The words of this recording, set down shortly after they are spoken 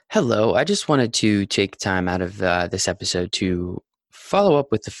Hello. I just wanted to take time out of this episode to follow up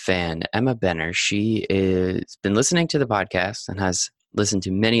with the fan, Emma Benner. She is been listening to the podcast and has listened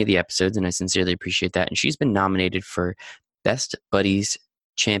to many of the episodes, and I sincerely appreciate that. And she's been nominated for Best Buddies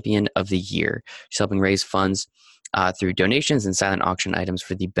Champion of the Year. She's helping raise funds through donations and silent auction items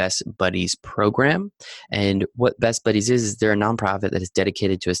for the Best Buddies program. And what Best Buddies is they're a nonprofit that is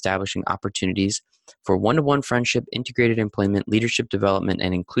dedicated to establishing opportunities for one-to-one friendship, integrated employment, leadership development,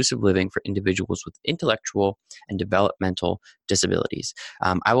 and inclusive living for individuals with intellectual and developmental disabilities.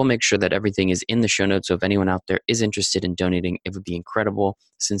 I will make sure that everything is in the show notes, so if anyone out there is interested in donating, it would be incredible.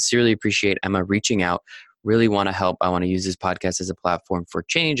 Sincerely appreciate Emma reaching out. Really want to help. I want to use this podcast as a platform for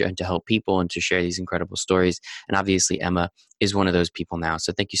change and to help people and to share these incredible stories. And obviously, Emma is one of those people now.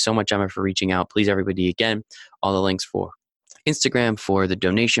 So thank you so much, Emma, for reaching out. Please, everybody, again, all the links for Instagram, for the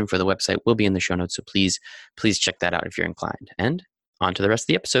donation, for the website will be in the show notes. So please check that out if you're inclined. And on to the rest of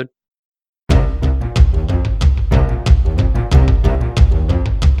the episode.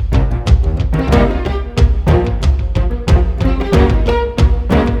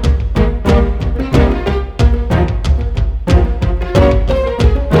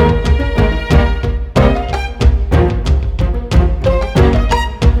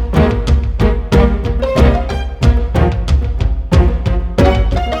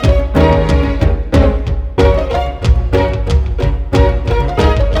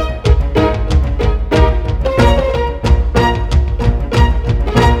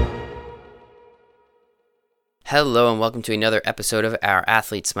 Hello and welcome to another episode of Our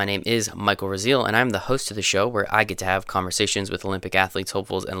Athletes. My name is Michael Raziel and I'm the host of the show where I get to have conversations with Olympic athletes,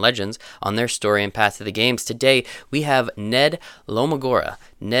 hopefuls, and legends on their story and path to the games. Today we have Ned Lomogora.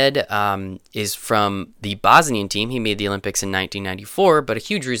 Ned is from the Bosnian team. He made the Olympics in 1994, but a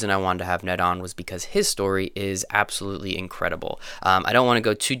huge reason I wanted to have Ned on was because his story is absolutely incredible. I don't want to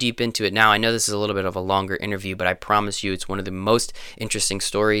go too deep into it now. I know this is a little bit of a longer interview, but I promise you it's one of the most interesting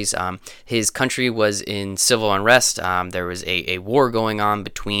stories. His country was in civil unrest. There was a war going on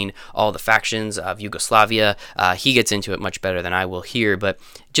between all the factions of Yugoslavia. He gets into it much better than I will here, but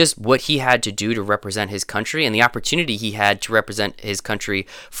just what he had to do to represent his country and the opportunity he had to represent his country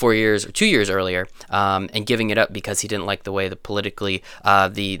 4 years or 2 years earlier, and giving it up because he didn't like the way the politically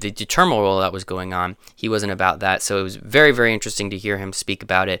the turmoil that was going on. He wasn't about that. So it was very, very interesting to hear him speak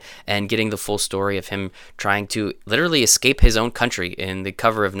about it and getting the full story of him trying to literally escape his own country in the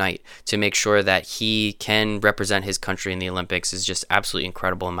cover of night to make sure that he can represent his country in the Olympics is just absolutely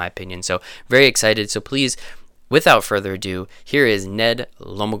incredible in my opinion. So very excited. So please, without further ado, here is Ned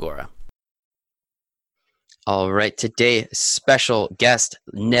Lomogora. All right, today special guest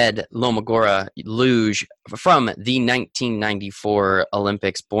Ned Lomogora, luge from the 1994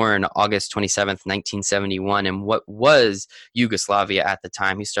 Olympics, born August 27th, 1971, in what was Yugoslavia at the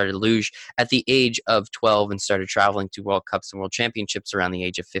time. He started luge at the age of 12 and started traveling to World Cups and World Championships around the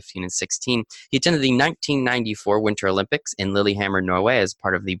age of 15 and 16. He attended the 1994 Winter Olympics in Lillehammer, Norway, as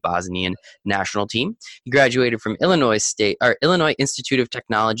part of the Bosnian national team. He graduated from Illinois Institute of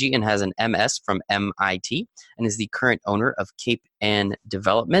Technology and has an MS from MIT. And is the current owner of Cape Ann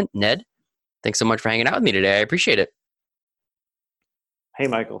Development. Ned, thanks so much for hanging out with me today. I appreciate it. Hey,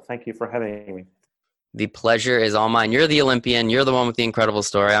 Michael. Thank you for having me. The pleasure is all mine. You're the Olympian. You're the one with the incredible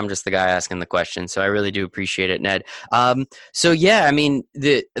story. I'm just the guy asking the question. So I really do appreciate it, Ned. So yeah, I mean,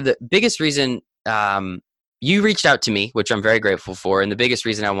 the biggest reason you reached out to me, which I'm very grateful for, and the biggest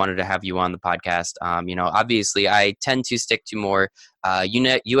reason I wanted to have you on the podcast, obviously I tend to stick to more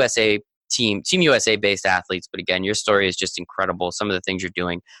Team USA based athletes, but again, your story is just incredible. Some of the things you're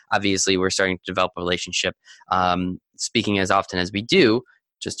doing, obviously we're starting to develop a relationship, speaking as often as we do,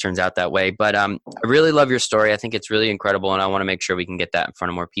 just turns out that way. But I really love your story. I think it's really incredible, and I want to make sure we can get that in front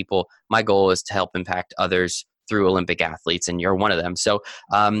of more people. My goal is to help impact others through Olympic athletes, and you're one of them. So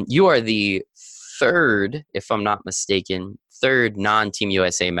you are the third, if I'm not mistaken, non-Team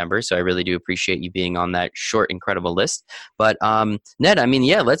USA member, so I really do appreciate you being on that short, incredible list. But Ned, I mean,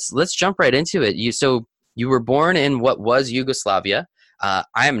 yeah, let's jump right into it. You were born in what was Yugoslavia. I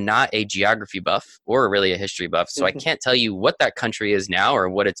am not a geography buff or really a history buff, so I can't tell you what that country is now or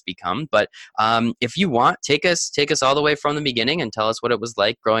what it's become. But if you want, take us all the way from the beginning and tell us what it was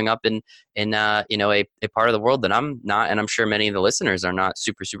like growing up in a part of the world that I'm not, and I'm sure many of the listeners are not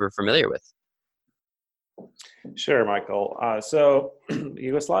super familiar with. Sure, Michael. So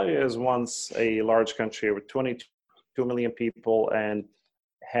Yugoslavia is once a large country with 22 million people and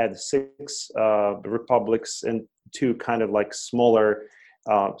had 6 republics and 2 kind of like smaller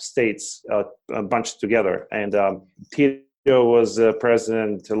states bunched together. And Tito was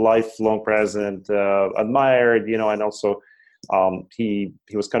president, a lifelong president, admired, and also He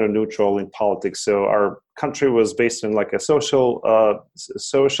was kind of neutral in politics. So our country was based in like a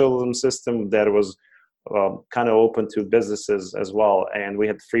socialism system that was kind of open to businesses as well, and we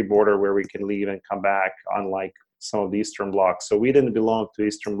had free border where we can leave and come back, unlike some of the Eastern Bloc. So we didn't belong to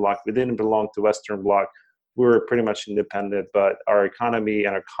Eastern Bloc. We didn't belong to Western Bloc. We were pretty much independent, but our economy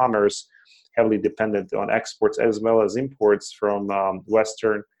and our commerce heavily dependent on exports as well as imports from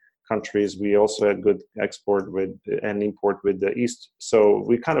Western countries. We also had good export with and import with the East. So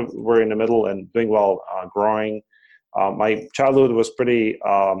we kind of were in the middle and doing well, growing. My childhood was pretty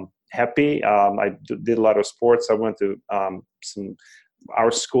happy. I did a lot of sports. I went to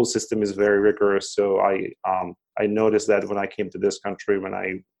our school system is very rigorous. So I noticed that when I came to this country, when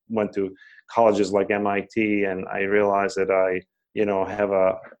I went to colleges like MIT, and I realized that I have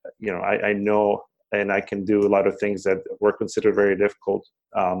I know and I can do a lot of things that were considered very difficult,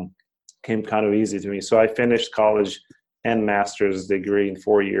 came kind of easy to me. So I finished college and master's degree in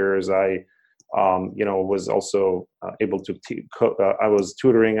 4 years. I was also able to I was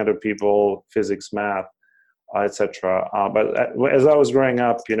tutoring other people, physics, math, etc. But as I was growing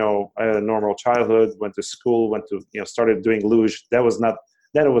up, I had a normal childhood. Went to school. Went to started doing luge. That was not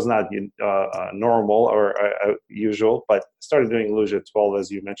normal or usual, but started doing luge at 12, as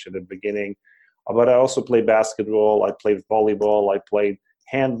you mentioned at the beginning. But I also played basketball. I played volleyball. I played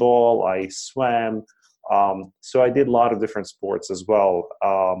handball. I swam. So I did a lot of different sports as well.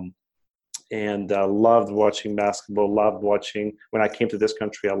 And loved watching basketball, loved watching, when I came to this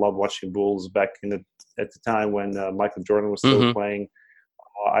country, I loved watching Bulls back at the time when Michael Jordan was still playing.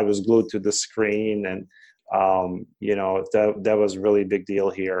 I was glued to the screen, and that was really a big deal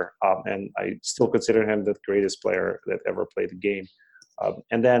here. And I still consider him the greatest player that ever played the game.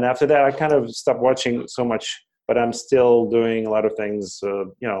 And then after that, I kind of stopped watching so much, but I'm still doing a lot of things,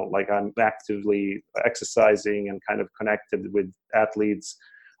 like I'm actively exercising and kind of connected with athletes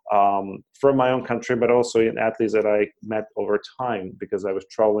from my own country, but also in athletes that I met over time because I was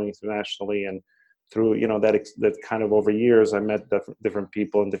traveling internationally, and through that kind of over years I met different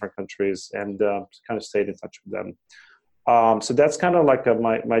people in different countries and kind of stayed in touch with them. So that's kind of like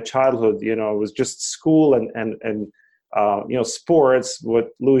my childhood. It was just school and sports. What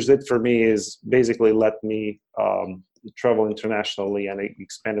luge did for me is basically let me travel internationally, and it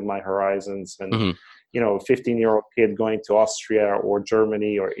expanded my horizons. And 15-year-old kid going to Austria or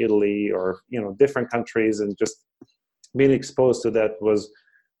Germany or Italy or different countries, and just being exposed to that was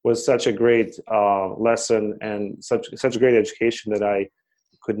such a great lesson and such a great education that I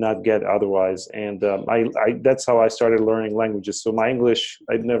could not get otherwise. And I that's how I started learning languages. So my English,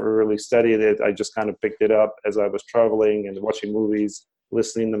 I'd never really studied it. I just kind of picked it up as I was traveling and watching movies,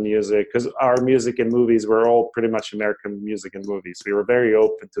 listening to music, because our music and movies were all pretty much American music and movies. We were very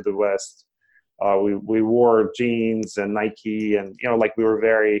open to the West. We wore jeans and Nike, and we were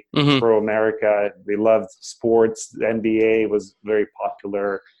very pro America. We loved sports. The NBA was very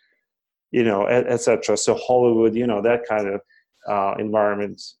popular, etc. So Hollywood, that kind of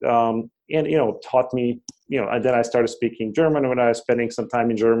environment, and taught me, and then I started speaking German when I was spending some time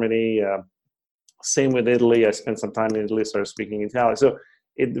in Germany. Same with Italy. I spent some time in Italy, started speaking Italian. So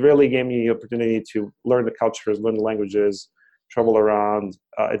it really gave me the opportunity to learn the cultures, learn the languages, travel around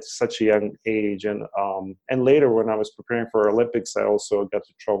at such a young age. And later when I was preparing for Olympics, I also got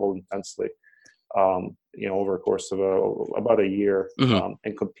to travel intensely, over a course of about a year,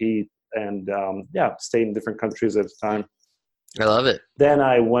 and compete and stay in different countries at a time. I love it. Then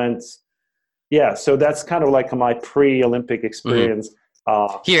I went, so that's kind of like my pre-Olympic experience.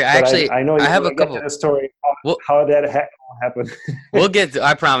 Here, actually, I know I have a couple. Get to the story how that happened. We'll get to,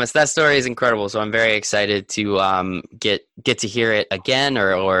 I promise. That story is incredible, so I'm very excited to get to hear it again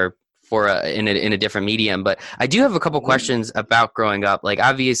or for in a different medium. But I do have a couple questions about growing up. Like,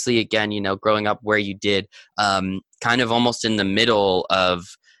 obviously, again, growing up where you did, kind of almost in the middle of,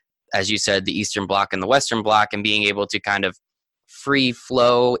 as you said, the Eastern Bloc and the Western Bloc, and being able to kind of free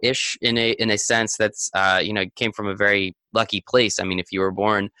flow ish in a sense that's came from a very lucky place. I mean, if you were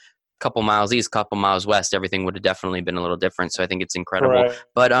born a couple miles east, couple miles west, everything would have definitely been a little different. So I think it's incredible. Correct.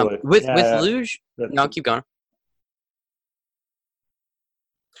 But with luge, no, keep going.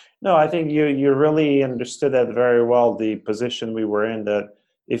 No, I think you really understood that very well, the position we were in, that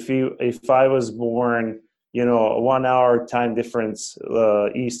if I was born, a 1 hour time difference,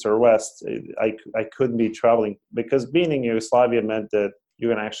 east or west, I couldn't be traveling, because being in Yugoslavia meant that you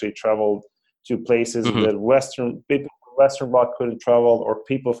can actually travel to places that people from Western Bloc couldn't travel, or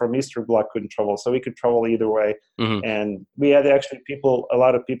people from Eastern Bloc couldn't travel. So we could travel either way. And we had actually a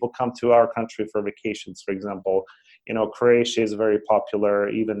lot of people come to our country for vacations, for example. Croatia is very popular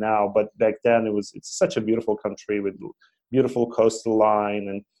even now, but back then it's such a beautiful country with beautiful coastal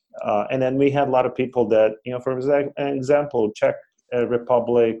line, and then we had a lot of people that, for example, Czech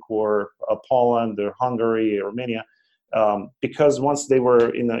Republic or Poland or Hungary or Romania, because once they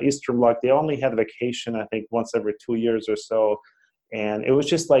were in the Eastern Bloc, they only had vacation, I think, once every 2 years or so. And it was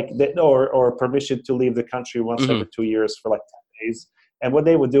just like, or permission to leave the country once every 2 years for like 10 days. And what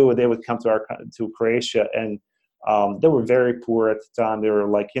they would do, they would come to Croatia, and they were very poor at the time. They were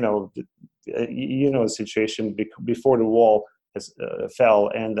like, the situation before the wall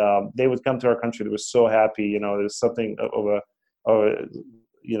fell, and they would come to our country. They were so happy. There was something of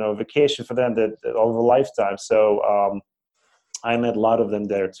a vacation for them that of a lifetime. So I met a lot of them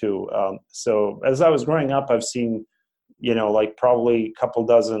there too. So as I was growing up, I've seen, like probably a couple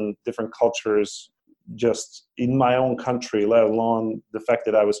dozen different cultures just in my own country, let alone the fact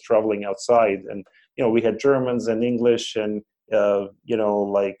that I was traveling outside. And, we had Germans and English and,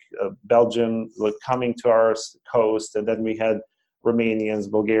 Belgium coming to our coast. And then we had Romanians,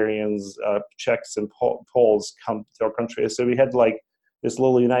 Bulgarians, Czechs, and Poles come to our country. So we had like this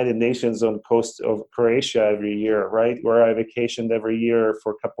little United Nations on the coast of Croatia every year, right? Where I vacationed every year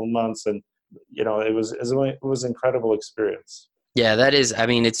for a couple months. And, it was an incredible experience. Yeah, that is, I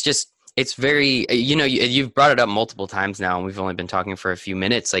mean, it's very, you've brought it up multiple times now, and we've only been talking for a few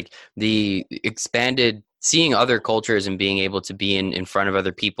minutes, like the expanded, seeing other cultures and being able to be in front of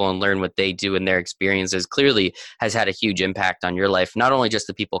other people and learn what they do and their experiences clearly has had a huge impact on your life. Not only just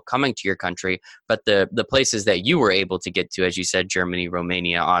the people coming to your country, but the places that you were able to get to, as you said, Germany,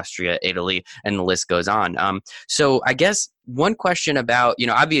 Romania, Austria, Italy, and the list goes on. So I guess one question about,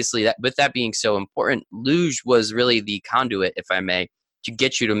 obviously that with that being so important, luge was really the conduit, if I may, to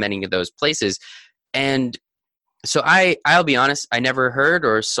get you to many of those places. And so I'll be honest, I never heard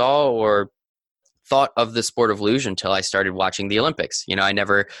or saw or thought of the sport of luge until I started watching the Olympics. I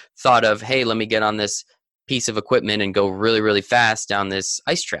never thought of, hey, let me get on this piece of equipment and go really, really fast down this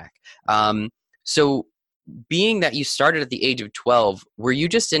ice track. So being that you started at the age of 12, were you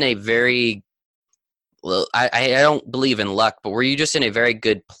just in a very, well, I don't believe in luck, but were you just in a very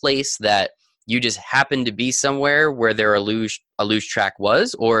good place that you just happened to be somewhere where there a luge track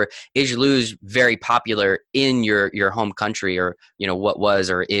was, or is luge very popular in your home country, or what was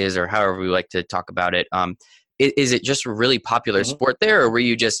or is, or however we like to talk about it? Is it just a really popular sport there, or were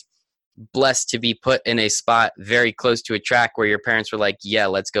you just blessed to be put in a spot very close to a track where your parents were like, yeah,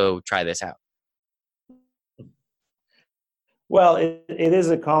 let's go try this out? Well, it is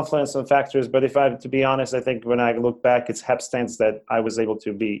a confluence of factors, but if I have to be honest, I think when I look back, it's happenstance that I was able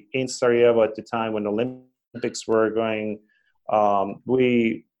to be in Sarajevo at the time when the Olympics were going.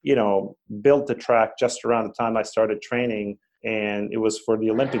 We, built the track just around the time I started training, and it was for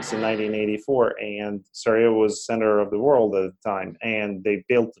the Olympics in 1984, and Sarajevo was center of the world at the time, and they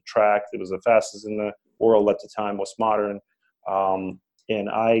built the track. It was the fastest in the world at the time, was modern. And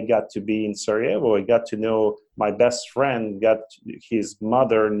I got to be in Sarajevo. I got to know my best friend. His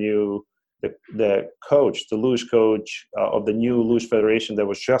mother knew the coach, the luge coach of the new luge federation that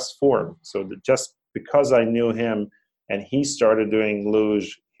was just formed. So just because I knew him and he started doing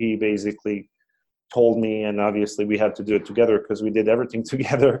luge, he basically told me, and obviously we had to do it together because we did everything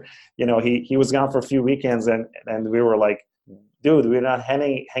together. He was gone for a few weekends, and we were like, dude, we're not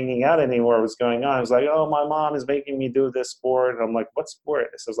hanging out anymore. What's going on? I was like, oh, my mom is making me do this sport. And I'm like, what sport?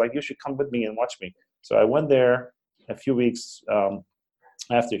 So I was like, you should come with me and watch me. So I went there a few weeks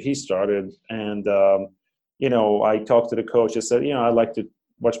after he started. And, I talked to the coach. I said, I'd like to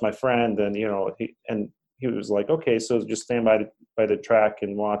watch my friend. And, he was like, okay, so just stand by the track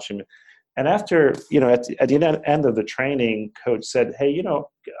and watch him. And after, at the end of the training, coach said, hey,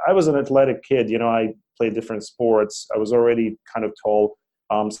 I was an athletic kid. I played different sports. I was already kind of tall,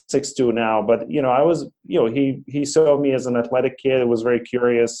 6'2" now. But, I was, he saw me as an athletic kid, was very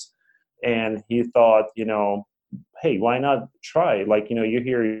curious. And he thought, hey, why not try? Like, you're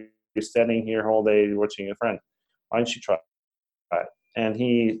here, you're standing here all day watching your friend. Why don't you try it? And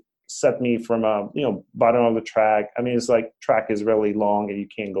he set me from bottom of the track. I mean, it's like track is really long and you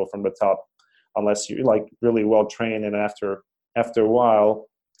can't go from the top unless you're like really well trained. And after a while,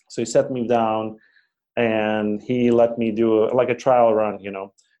 so he set me down and he let me do a trial run,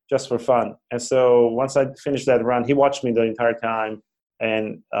 just for fun. And so once I finished that run, he watched me the entire time.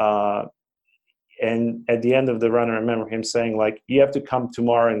 And at the end of the run, I remember him saying, like, you have to come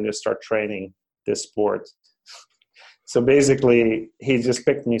tomorrow and just start training this sport. So basically, he just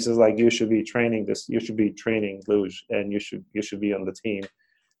picked me. He says, like, you should be training this. You should be training luge, and you should be on the team.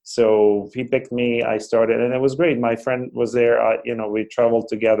 So he picked me. I started, and it was great. My friend was there. We traveled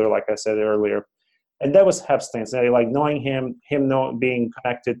together, like I said earlier, and that was happenstance. Like knowing him being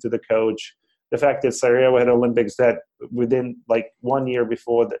connected to the coach, the fact that Sarajevo had Olympics, that within like 1 year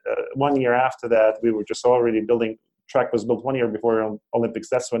before, 1 year after that, we were just already building. Track was built 1 year before Olympics.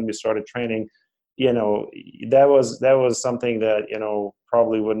 That's when we started training. That was something that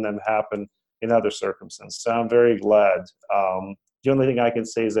probably wouldn't have happened in other circumstances. So I'm very glad. The only thing I can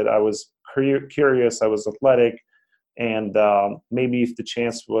say is that I was curious, I was athletic, and maybe if the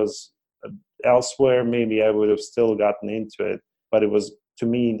chance was elsewhere, maybe I would have still gotten into it. But it was, to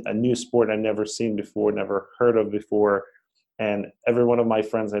me, a new sport I'd never seen before, never heard of before. And every one of my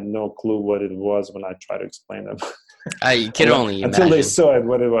friends had no clue what it was when I tried to explain them. I can only until they imagine. saw it,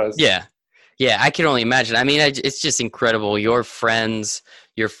 what it was. Yeah. Yeah, I can only imagine. I mean, it's just incredible. Your friend's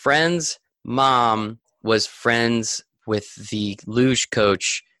mom was friends with the luge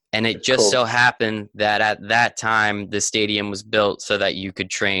coach, and it just so happened that at that time the stadium was built so that you could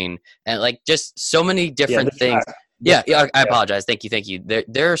train, and like just so many different things. I apologize. Thank you.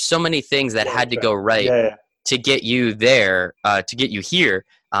 There are so many things that had to go right to get you there, to get you here,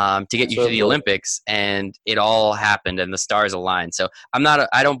 to get you to the Olympics, and it all happened and the stars aligned. So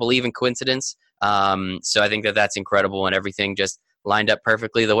I don't believe in coincidence. So I think that's incredible, and everything just lined up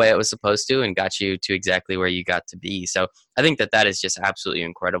perfectly the way it was supposed to and got you to exactly where you got to be. So I think that is just absolutely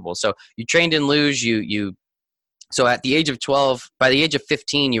incredible. So you trained in luge, so at the age of 12, by the age of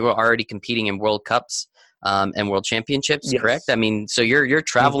 15, you were already competing in World Cups, and World Championships, correct? I mean, so you're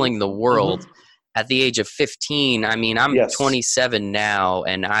traveling the world. At the age of 15, I mean, I'm 27 now,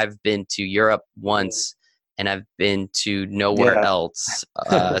 and I've been to Europe once, and I've been to nowhere else.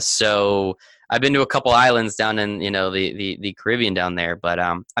 So I've been to a couple islands down in, the Caribbean down there. But,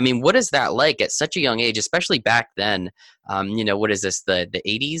 I mean, what is that like at such a young age, especially back then? What is this, the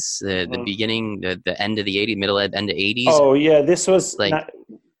 80s, the beginning, the end of the 80s, end of 80s? Oh, yeah, this was like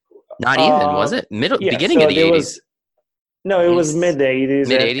not even, was it? Beginning of the 80s? No, it was mid-80s.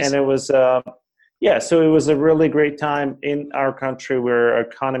 Mid-80s? And it was, so it was a really great time in our country where our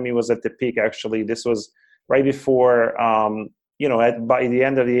economy was at the peak, actually. This was right before, by the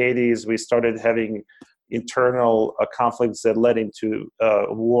end of the 80s, we started having internal conflicts that led into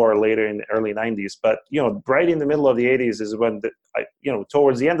war later in the early 90s. But, right in the middle of the 80s is when,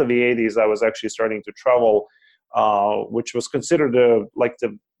 towards the end of the 80s, I was actually starting to travel, which was considered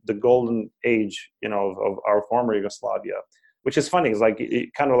the golden age, of our former Yugoslavia. Which is funny. It's like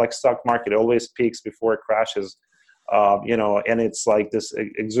it kind of like stock market, it always peaks before it crashes, and it's like this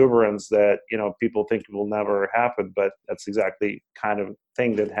exuberance that people think will never happen, but that's exactly kind of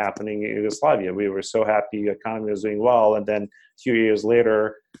thing that happening in Yugoslavia. We were so happy, the economy was doing well, and then a few years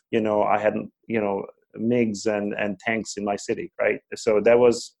later, I had MiGs and tanks in my city, right? So that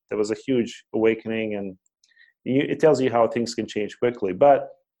was a huge awakening, and it tells you how things can change quickly. But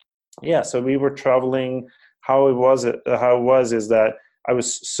yeah, so we were traveling. How it was is that I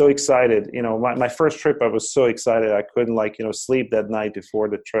was so excited. My first trip, I was so excited. I couldn't sleep that night before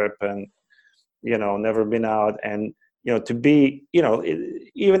the trip, and never been out. And to be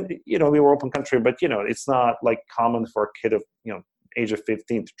even we were open country, but it's not like common for a kid of age of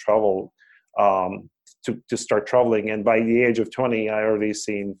 15 to travel, to start traveling. And by the age of 20, I already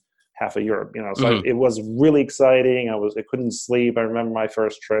seen half of Europe. So it was really exciting. I couldn't sleep. I remember my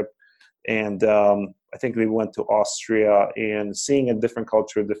first trip. And I think we went to Austria, and seeing a different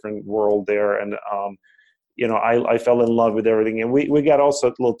culture, different world there. And, I fell in love with everything. And we got also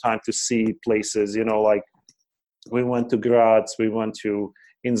a little time to see places, like we went to Graz, we went to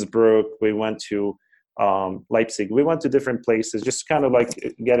Innsbruck, we went to Leipzig. We went to different places, just kind of like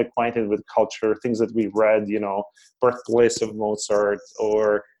get acquainted with culture, things that we read, birthplace of Mozart,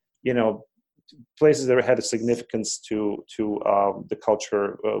 or, places that had a significance to the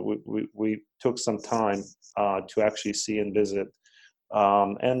culture. We took some time to actually see and visit,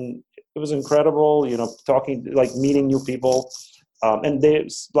 and it was incredible. Talking, like meeting new people, and a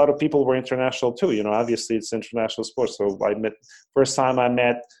lot of people were international too. Obviously it's international sports. So first time I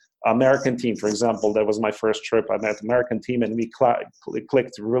met American team, for example. That was my first trip. I met American team, and we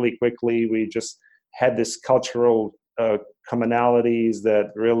clicked really quickly. We just had this cultural commonalities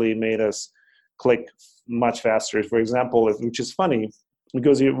that really made us click much faster. For example, which is funny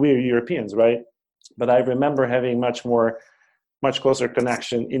because we're Europeans, right? But I remember having much closer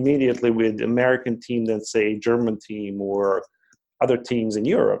connection immediately with the American team than say German team or other teams in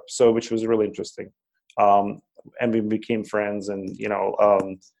Europe. So, which was really interesting. And we became friends, and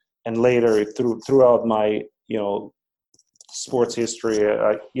and later throughout my sports history,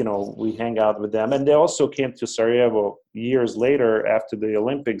 we hang out with them. And they also came to Sarajevo years later after the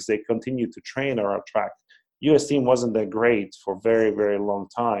Olympics. They continued to train on our track. U.S. team wasn't that great for a very, very long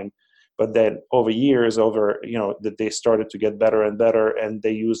time, But then over years, that they started to get better and better, and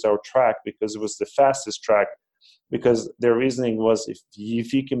they used our track because it was the fastest track. Because their reasoning was,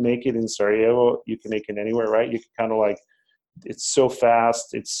 if you can make it in Sarajevo, you can make it anywhere, right? You can kind of like, it's so fast,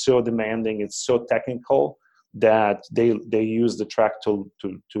 it's so demanding, it's so technical that they use the track to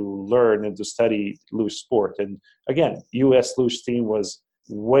learn and to study luge sport. And again, U.S. luge team was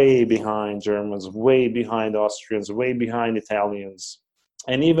way behind Germans, way behind Austrians, way behind Italians.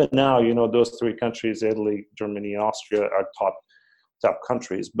 And even now, those three countries, Italy, Germany, Austria, are top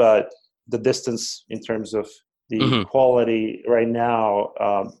countries. But the distance in terms of the quality right now,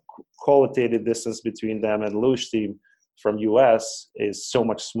 qualitative distance between them and luge team from US is so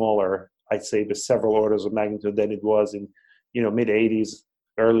much smaller. I'd say with several orders of magnitude than it was in, mid 80s,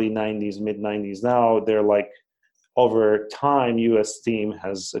 early 90s, mid 90s. Now they're like, over time, US team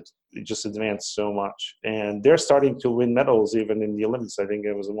has just advanced so much, and they're starting to win medals even in the Olympics. I think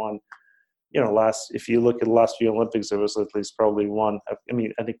it was one, if you look at the last few Olympics, there was at least probably one. I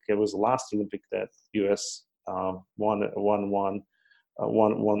mean, I think it was the last Olympic that US won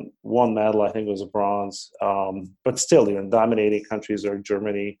medal. I think it was a bronze. But still, dominating countries are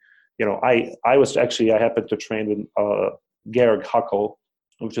Germany. I happened to train with Georg Huckel,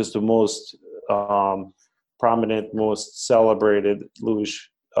 which is the most prominent, most celebrated luge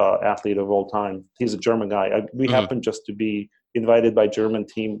athlete of all time. He's a German guy. We happened just to be invited by German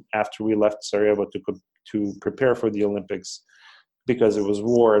team after we left Sarajevo to prepare for the Olympics, because it was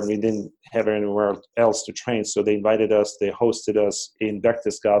war and we didn't have anywhere else to train. So they invited us. They hosted us in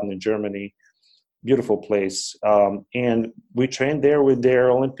Berchtesgaden in Germany. Beautiful place. And we trained there with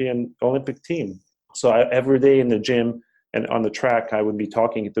their Olympic team. So every day in the gym and on the track, I would be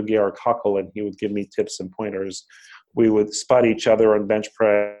talking to Georg Huckel, and he would give me tips and pointers. We would spot each other on bench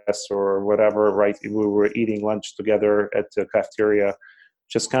press or whatever, right? We were eating lunch together at the cafeteria.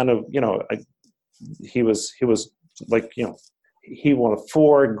 Just kind of, he was like, he won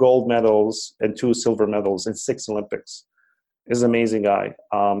 4 gold medals and 2 silver medals in 6 Olympics. He's an amazing guy.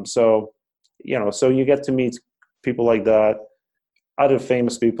 So you get to meet people like that. Other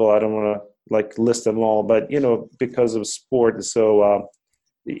famous people, I don't want to list them all, but because of sport, so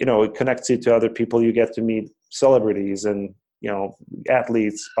it connects you to other people. You get to meet celebrities and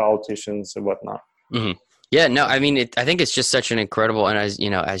athletes, politicians, and whatnot. Mm-hmm. Yeah, no, I mean, I think it's just such an incredible, and as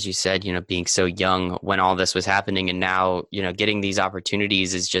you said, being so young when all this was happening, and now getting these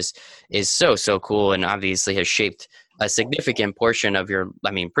opportunities is so cool, and obviously has shaped a significant portion of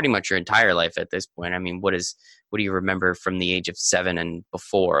pretty much your entire life at this point. I mean, what do you remember from the age of 7 and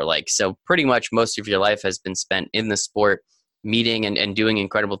before? So pretty much most of your life has been spent in the sport, meeting and doing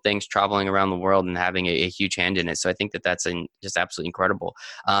incredible things, traveling around the world and having a huge hand in it. So I think that's just absolutely incredible.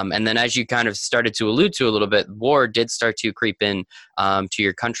 And then, as you kind of started to allude to a little bit, war did start to creep in to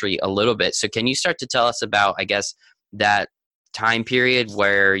your country a little bit. So can you start to tell us about, I guess, that time period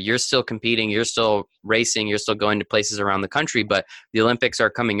where you're still competing, you're still racing, you're still going to places around the country, but the Olympics are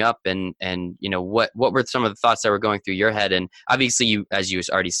coming up, and what were some of the thoughts that were going through your head? And obviously, you, as you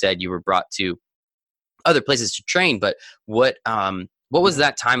already said, you were brought to other places to train, but what was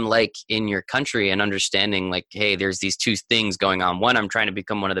that time like in your country, and understanding hey, there's these two things going on. One, I'm trying to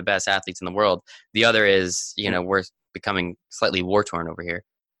become one of the best athletes in the world. The other is, we're becoming slightly war torn over here.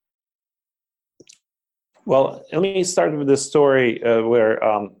 Well, let me start with this story where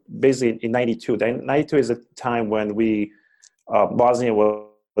basically in 92. 92 is a time when Bosnia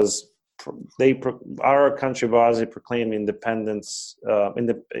was our country, Bosnia, proclaimed independence,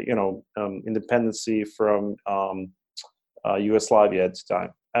 independency from Yugoslavia at the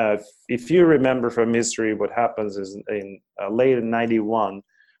time. If you remember from history, what happens is in late in 91,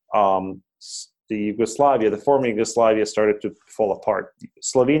 the former Yugoslavia started to fall apart.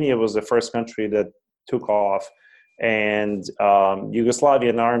 Slovenia was the first country that took off, and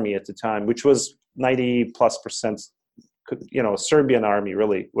Yugoslavian army at the time, which was 90+%, Serbian army,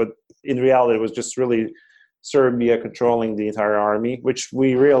 really. What in reality it was just really Serbia controlling the entire army, which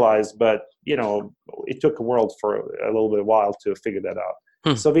we realized, but it took a world for a little bit while to figure that out.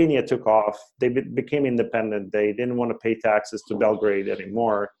 Slovenia took off. They became independent. They didn't want to pay taxes to Belgrade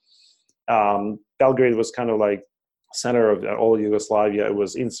anymore. Belgrade was kind of like center of all Yugoslavia. It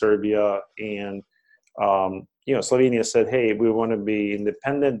was in Serbia, and Slovenia said, "Hey, we want to be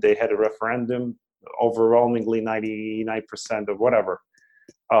independent." They had a referendum, overwhelmingly 99% of whatever.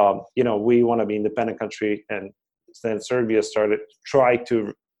 We want to be independent country, and then Serbia started try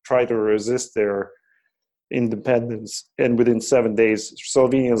to resist their independence. And within 7 days,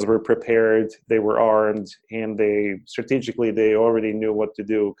 Slovenians were prepared, they were armed, and they already knew what to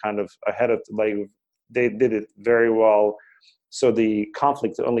do kind of ahead of, they did it very well. So the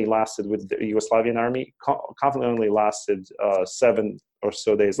conflict only lasted with the Yugoslavian army. Conflict only lasted 7 or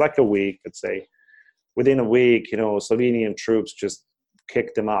so days, like a week, let's say. Within a week, Slovenian troops just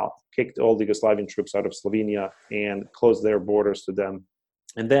kicked them out, kicked all the Yugoslavian troops out of Slovenia and closed their borders to them.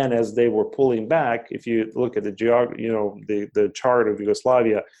 And then as they were pulling back, if you look at the the chart of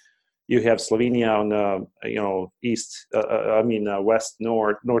Yugoslavia, you have Slovenia on east, west,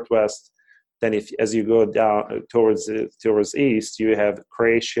 northwest. Then as you go down towards east, you have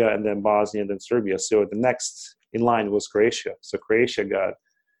Croatia and then Bosnia and then Serbia. So the next in line was Croatia. So Croatia got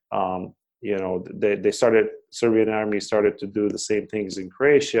Serbian army started to do the same things in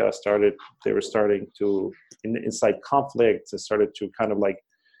Croatia. They were starting to incite conflicts. They started to kind of like,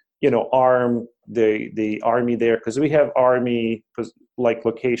 arm the army there, because we have army like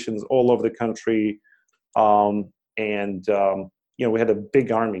locations all over the country, we had a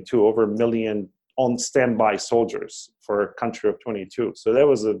big army too, over 1 million on standby soldiers for a country of 22. So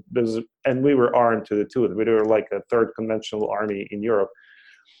and we were armed to the tooth. We were like a third conventional army in Europe.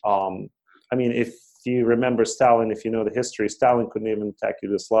 If you remember Stalin, if you know the history, Stalin couldn't even attack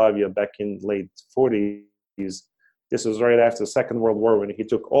Yugoslavia back in late 40s. This was right after the Second World War, when he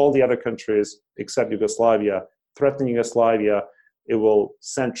took all the other countries except Yugoslavia, threatened Yugoslavia. It will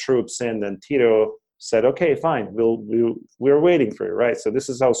send troops in. Then Tito said, "Okay, fine, we're waiting for you," right? So this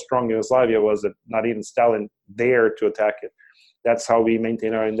is how strong Yugoslavia was, that not even Stalin dared to attack it. That's how we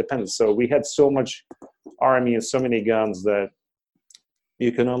maintain our independence. So we had so much army and so many guns that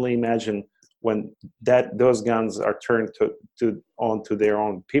you can only imagine when those guns are turned onto their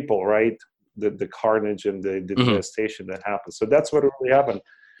own people, right? The carnage and the devastation that happens. So that's what really happened.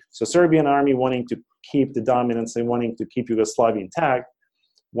 So Serbian army, wanting to keep the dominance and wanting to keep Yugoslavia intact,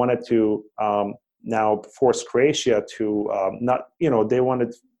 wanted to now force Croatia to they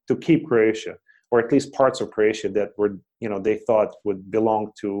wanted to keep Croatia, or at least parts of Croatia that were, they thought would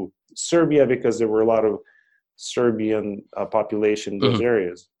belong to Serbia, because there were a lot of Serbian population in those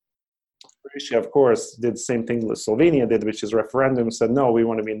areas. Croatia, of course, did the same thing that Slovenia did, which is referendum, said, no, we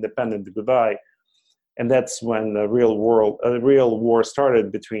want to be independent, goodbye. And that's when the real war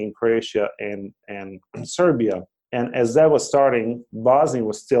started between Croatia and Serbia. And as that was starting, Bosnia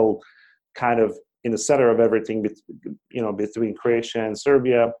was still kind of in the center of everything, between Croatia and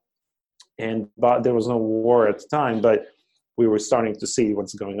Serbia. But there was no war at the time, but we were starting to see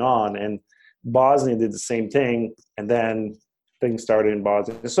what's going on. And Bosnia did the same thing, and then things started in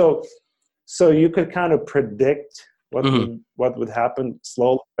Bosnia. So you could kind of predict what would happen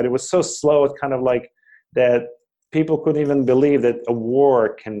slowly, but it was so slow. It's kind of like that people couldn't even believe that a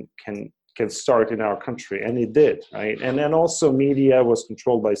war can start in our country, and it did, right? And then also media was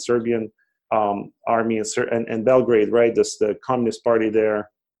controlled by Serbian army and Belgrade, right? The Communist Party there,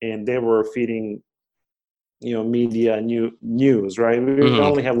 and they were feeding media news, right? We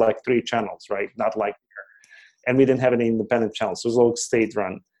only have like 3 channels, right? Not like here. And we didn't have any independent channels. So it was all state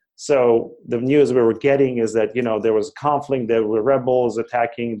run. So the news we were getting is that, there was a conflict, there were rebels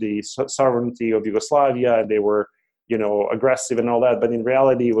attacking the sovereignty of Yugoslavia, they were, aggressive and all that. But in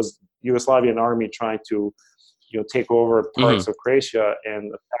reality, it was Yugoslavian army trying to, take over parts of Croatia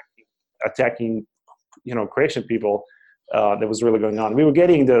and attacking Croatian people. That was really going on. We were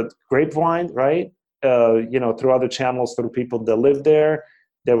getting the grapevine, right? Through other channels, through people that lived there.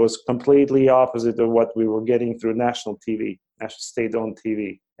 That was completely opposite of what we were getting through national TV, national state-owned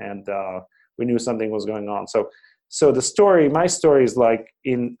TV. And we knew something was going on. So my story is like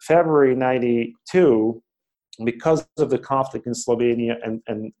in February 92, because of the conflict in Slovenia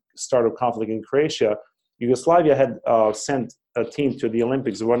and start of conflict in Croatia, Yugoslavia had sent a team to the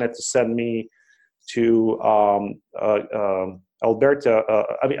Olympics. They wanted to send me to Alberta,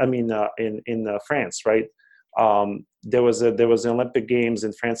 in France, right? There was the Olympic Games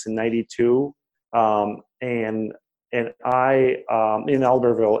in France in '92, and I in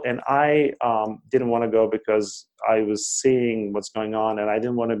Albertville, and I didn't want to go because I was seeing what's going on, and I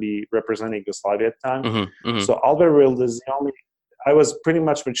didn't want to be representing Yugoslavia at the time. So Albertville is the only. I was pretty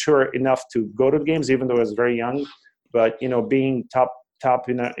much mature enough to go to the games, even though I was very young. But being top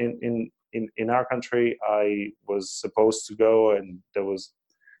in our country, I was supposed to go, and there was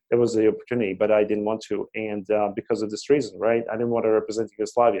the opportunity, but I didn't want to, and because of this reason, right? I didn't want to represent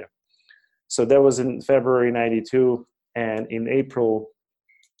Yugoslavia. So that was in February '92, and in April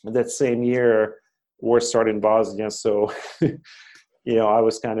that same year, war started in Bosnia. So, I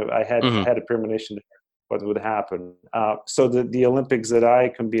had a premonition of what would happen. So the Olympics that I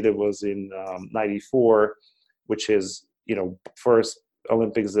competed was in '94, which is first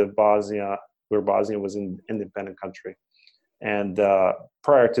Olympics of Bosnia, where Bosnia was an independent country. And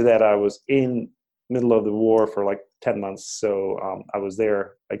prior to that, I was in middle of the war for like 10 months. So I was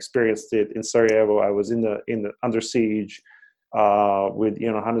there. I experienced it in Sarajevo. I was in the under siege with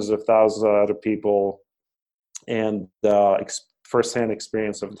hundreds of thousands of other people, and firsthand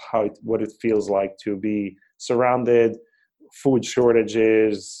experience of what it feels like to be surrounded, food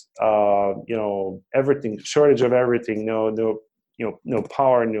shortages, everything, shortage of everything, no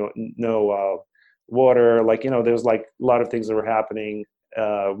power, no water, there's like a lot of things that were happening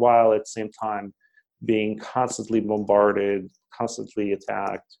while at the same time being constantly bombarded, constantly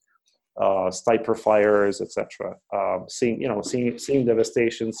attacked, sniper fires, etc. Seeing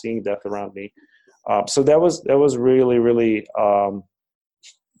devastation, seeing death around me. So that was really, really,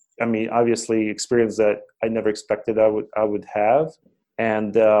 obviously experience that I never expected I would have.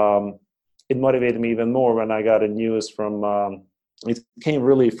 And it motivated me even more when I got a news from, it came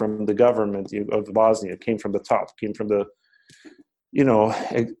really from the government of Bosnia. It came from the top, came from the,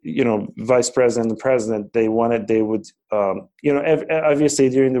 vice president and president. They would, obviously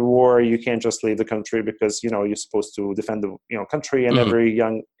during the war, you can't just leave the country because, you're supposed to defend the, country, and every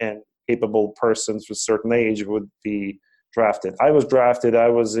young and capable persons with a certain age would be drafted. I was drafted. I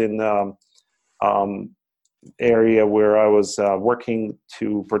was in area where I was working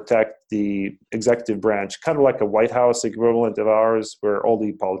to protect the executive branch, kind of like a White House equivalent of ours, where all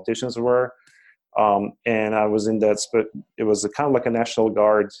the politicians were. And I was in that, it was kind of like a National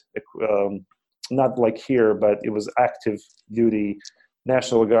Guard, not like here, but it was active duty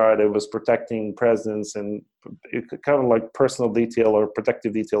National Guard. It was protecting presidents and kind of like personal detail or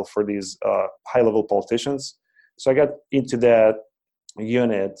protective detail for these high-level politicians. So I got into that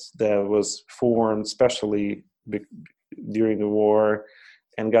unit that was formed specially during the war,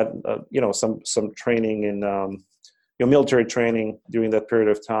 and got some training in military training during that period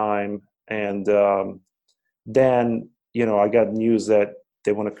of time. And then I got news that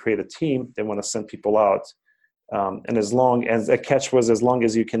they want to create a team. They want to send people out. And as long as the catch was, as long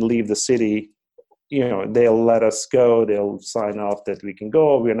as you can leave the city, they'll let us go. They'll sign off that we can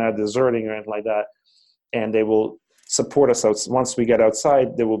go. We're not deserting or anything like that. And they will support us out. Once we get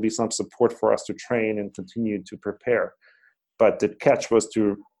outside, there will be some support for us to train and continue to prepare. But the catch was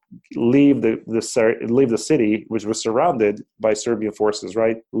to leave the city, which was surrounded by Serbian forces,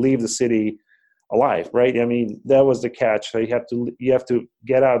 right? Leave the city alive, right? That was the catch. So you have to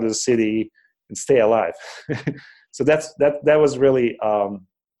get out of the city and stay alive. So that was really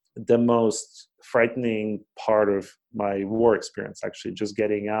the most frightening part of my war experience, actually, just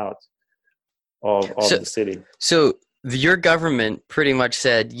getting out of the city. So your government pretty much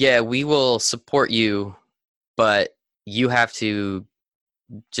said, yeah, we will support you, but you have to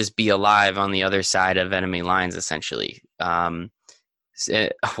just be alive on the other side of enemy lines, essentially.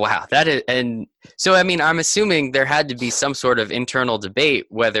 Wow, that is, and so I'm assuming there had to be some sort of internal debate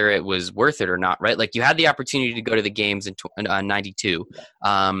whether it was worth it or not, right? Like, you had the opportunity to go to the games in '92,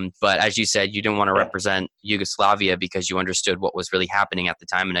 but as you said, you didn't want to represent Yugoslavia because you understood what was really happening at the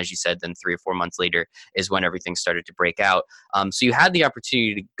time. And as you said, then 3 or 4 months later is when everything started to break out. So you had the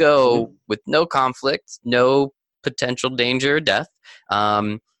opportunity to go with no conflict, no potential danger or death.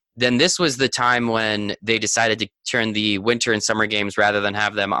 Then this was the time when they decided to turn the winter and summer games, rather than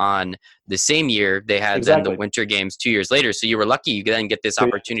have them on the same year. They had then the winter games 2 years later. So you were lucky you then get this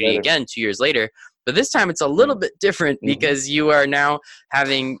opportunity again 2 years later. But this time it's a little bit different because you are now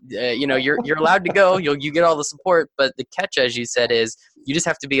having, you're allowed to go. You get all the support, but the catch, as you said, is you just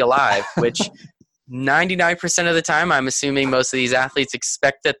have to be alive, which 99% of the time, I'm assuming most of these athletes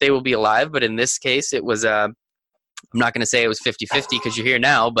expect that they will be alive. But in this case, it was I'm not going to say it was 50-50 because you're here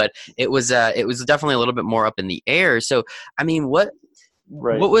now, but it was definitely a little bit more up in the air. So, what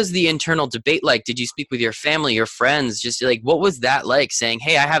was the internal debate like? Did you speak with your family, your friends? Just like, what was that like, saying,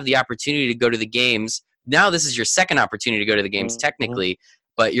 hey, I have the opportunity to go to the games. Now this is your second opportunity to go to the games technically,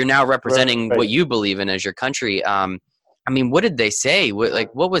 but you're now representing what you believe in as your country. What did they say?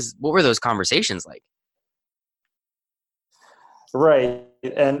 What were those conversations like? Right.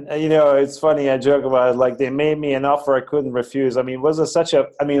 And, it's funny, I joke about it, like they made me an offer I couldn't refuse. It wasn't such a,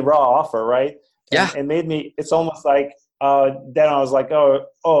 raw offer, right? Yeah. And it made me, it's almost like, then I was like,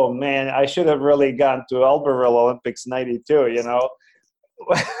 oh man, I should have really gone to Albertville Olympics '92, now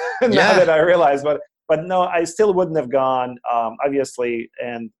that I realized, but no, I still wouldn't have gone, obviously.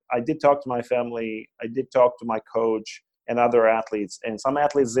 And I did talk to my family. I did talk to my coach and other athletes, and some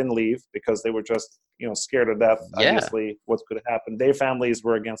athletes didn't leave because they were just, scared to death, obviously, what could happen. Their families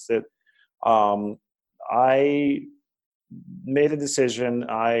were against it. I made a decision.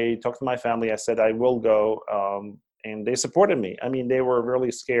 I talked to my family. I said, I will go. And they supported me. They were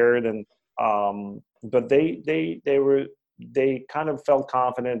really scared, and but they they kind of felt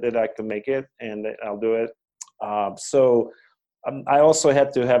confident that I could make it and that I'll do it. So I also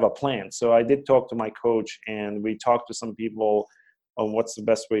had to have a plan. So I did talk to my coach, and we talked to some people on what's the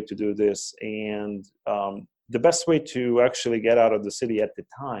best way to do this. And the best way to actually get out of the city at the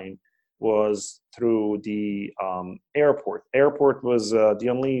time was through the airport. Airport was the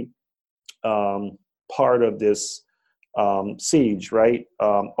only part of this siege, right?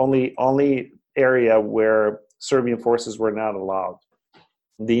 Only area where Serbian forces were not allowed.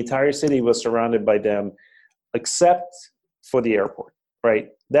 The entire city was surrounded by them, except for the airport, right?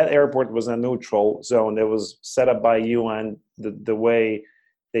 That airport was a neutral zone that was set up by UN. The way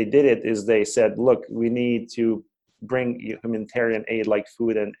they did it is they said, look, we need to bring humanitarian aid like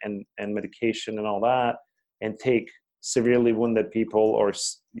food and medication and all that, and take severely wounded people or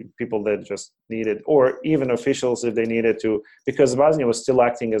people that just needed, or even officials if they needed to, because Bosnia was still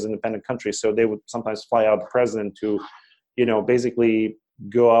acting as an independent country. So they would sometimes fly out the president to, basically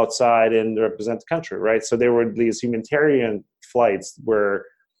go outside and represent the country, right? So there were these humanitarian flights where,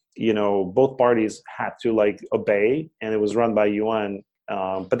 both parties had to obey, and it was run by UN.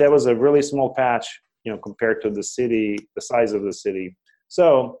 But that was a really small patch, compared to the city, the size of the city.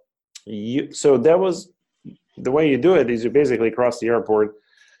 So that was the way you do it, is you basically cross the airport,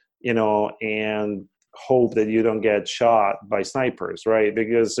 and hope that you don't get shot by snipers, right?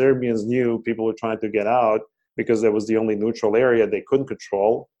 Because Serbians knew people were trying to get out, because that was the only neutral area they couldn't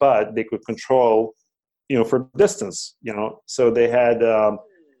control, but they could control, for distance, So they had,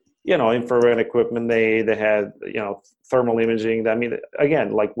 infrared equipment. They had, thermal imaging. I mean,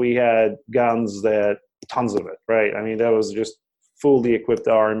 again, we had guns, tons of it, right? I mean, that was just fully equipped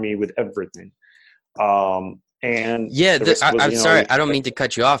army with everything. And yeah, I'm sorry, I don't mean to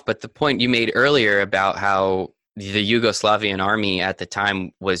cut you off, but the point you made earlier about how the Yugoslavian army at the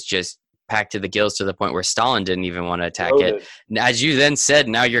time was just packed to the gills, to the point where Stalin didn't even want to attack it. As you then said,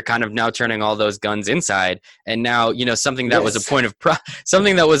 now you're kind of now turning all those guns inside, and now something that was a point of pride.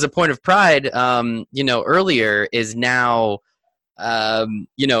 Something that was a point of pride, earlier is now, a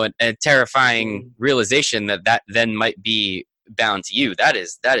terrifying realization that then might be bound to you. That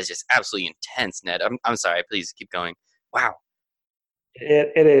is just absolutely intense, Ned. I'm sorry. Please keep going. Wow.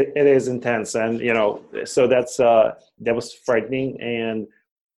 It is intense, and so that was frightening. And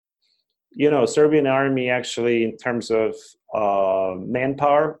Serbian army, actually, in terms of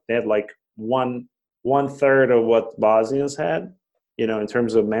manpower, they had one third of what Bosnians had, in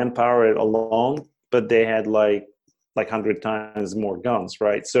terms of manpower alone, but they had like 100 times more guns,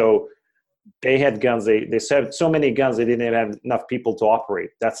 right? So they had guns. They had so many guns, they didn't have enough people to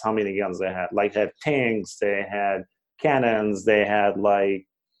operate. That's how many guns they had. They had tanks, they had cannons, they had the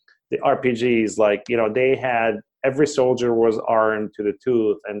RPGs. They had, every soldier was armed to the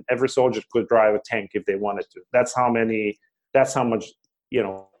tooth, and every soldier could drive a tank if they wanted to. That's how much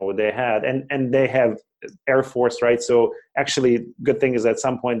they had. And they have air force, right? So actually, good thing is at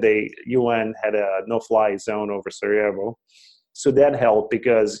some point UN had a no-fly zone over Sarajevo, so that helped,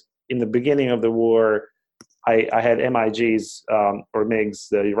 because in the beginning of the war, I had MiGs, or MiGs,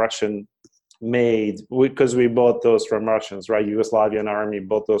 the Russian made, because we bought those from Russians, right? Yugoslavian army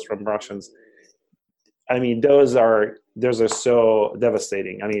bought those from Russians. I mean, those are so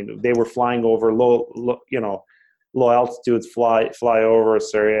devastating. I mean, they were flying over low altitude, fly over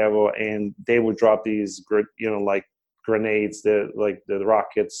Sarajevo, and they would drop these, grenades, the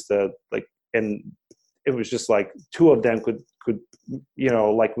rockets, and it was just two of them could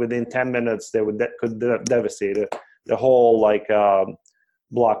within 10 minutes they could devastate the whole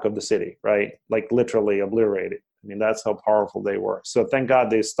block of the city, right? Literally obliterated. I mean, that's how powerful they were. So thank God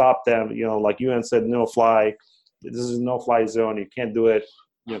they stopped them. UN said, no fly. This is a no-fly zone. You can't do it,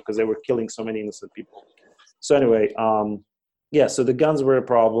 because they were killing so many innocent people. So anyway, so the guns were a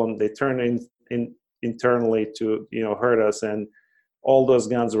problem. They turned internally to, hurt us, and all those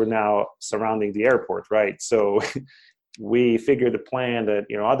guns were now surrounding the airport, right? So we figured a plan that,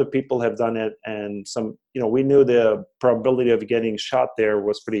 other people have done it, and some, we knew the probability of getting shot there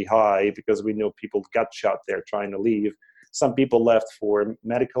was pretty high, because we knew people got shot there trying to leave. Some people left for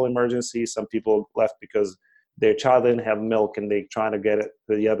medical emergency. Some people left because their child didn't have milk, and they trying to get it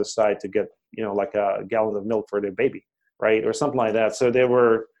to the other side to get, a gallon of milk for their baby, right? Or something like that. So there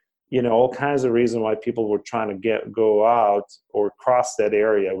were, all kinds of reasons why people were trying to go out or cross that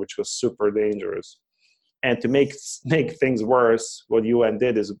area, which was super dangerous. And to make things worse, what UN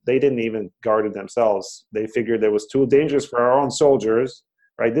did is they didn't even guard it themselves. They figured it was too dangerous for our own soldiers,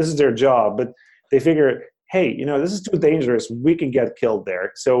 right? This is their job, but they figured, hey, this is too dangerous. We can get killed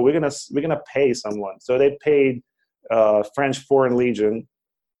there, so we're gonna pay someone. So they paid French Foreign Legion,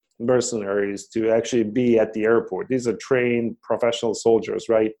 mercenaries to actually be at the airport. These are trained professional soldiers,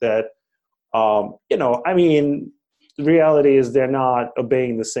 right? That, I mean, the reality is they're not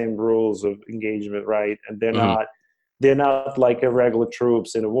obeying the same rules of engagement, right? And Hmm. they're not like irregular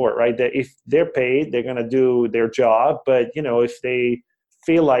troops in a war, right? That if they're paid, they're going to do their job. But, if they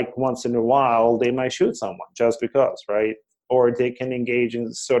feel like once in a while, they might shoot someone just because, right? Or they can engage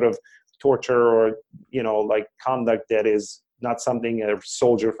in sort of torture or, like conduct that is not something a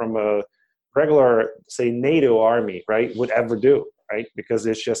soldier from a regular, say, NATO army, right, would ever do, right? Because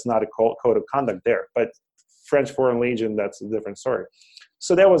it's just not a code of conduct there. But French Foreign Legion, that's a different story.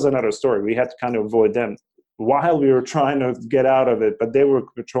 So that was another story. We had to kind of avoid them while we were trying to get out of it, but they were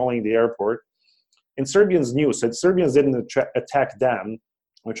patrolling the airport. And Serbians knew, so Serbians didn't attack them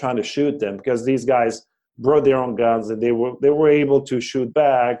or trying to shoot them because these guys brought their own guns and they were able to shoot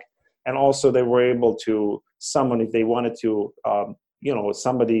back, and also they were able to summon if they wanted to,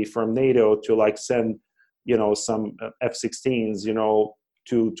 somebody from NATO to like send, some F-16s,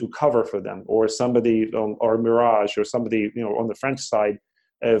 to cover for them, or somebody or Mirage or somebody, on the French side,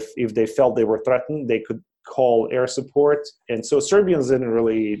 if they felt they were threatened, they could call air support. And so Serbians didn't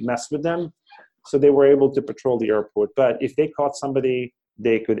really mess with them. So they were able to patrol the airport. But if they caught somebody,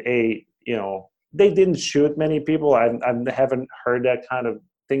 they could, they didn't shoot many people. I haven't heard that kind of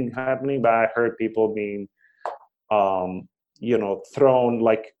thing happening, but I heard people being, thrown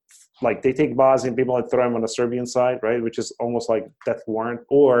like they take Bosnian people and throw them on the Serbian side, right? Which is almost like death warrant.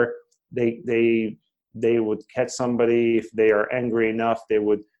 Or they would catch somebody if they are angry enough, they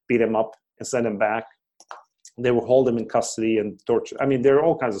would beat them up and send them back. They would hold them in custody and torture. I mean, there are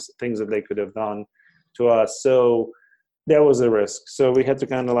all kinds of things that they could have done to us. So there was a risk. So we had to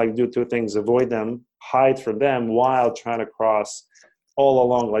kind of like do two things: avoid them, hide from them, while trying to cross all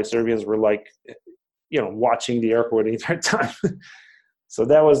along. Like Serbians were like, watching the airport the entire time. So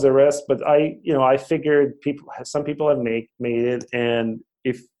that was the risk. But I figured some people have made it, and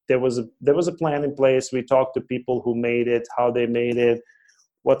if there was a plan in place, we talked to people who made it, how they made it,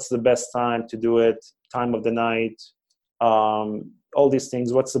 what's the best time to do it, time of the night, all these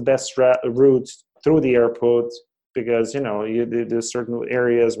things. What's the best route through the airport? Because there's certain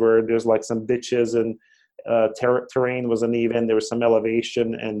areas where there's like some ditches and terrain was uneven. There was some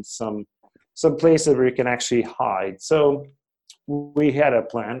elevation and some places where you can actually hide. So we had a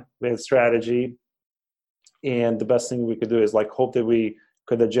plan, we had a strategy, and the best thing we could do is like hope that we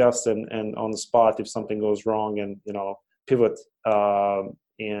could adjust and on the spot if something goes wrong, and pivot.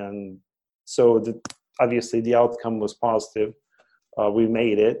 And so obviously the outcome was positive. We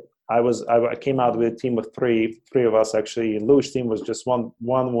made it. I came out with a team of three of us actually. Lou's team was just one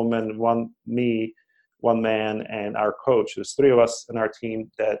woman, me, one man, and our coach. There's three of us in our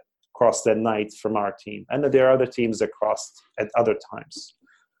team that crossed that night from our team, and there are other teams that crossed at other times.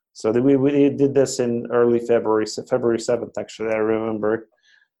 So we did this in early February 7th, actually, I remember.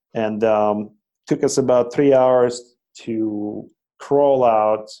 And took us about 3 hours to crawl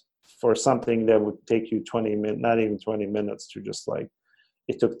out for something that would take you 20 minutes, not even 20 minutes, to just like,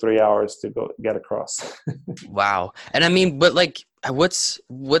 it took 3 hours to go get across. Wow. And I mean, but like, what's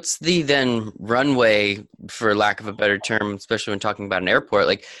the then runway, for lack of a better term, especially when talking about an airport?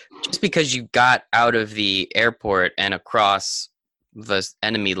 Like, just because you got out of the airport and across the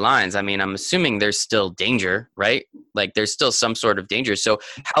enemy lines, I mean, I'm assuming there's still danger, right? Like, there's still some sort of danger. So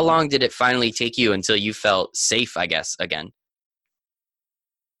how long did it finally take you until you felt safe, I guess, again?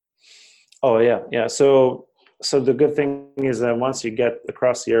 Oh yeah. So the good thing is that once you get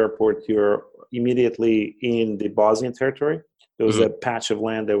across the airport, you're immediately in the Bosnian territory. There was Hmm. a patch of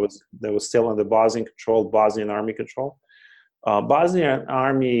land that was still under Bosnian control, Bosnian army control. Bosnian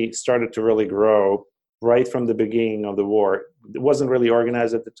army started to really grow right from the beginning of the war. It wasn't really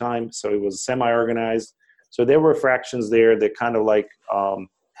organized at the time, so it was semi-organized. So there were fractions there that kind of like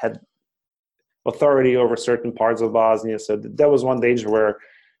had authority over certain parts of Bosnia. So that was one danger where,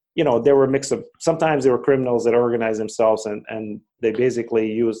 there were a mix of, sometimes there were criminals that organized themselves and they basically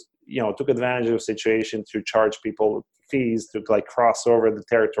used, took advantage of the situation to charge people fees to like cross over the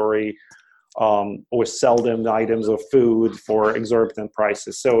territory, or sell them items of food for exorbitant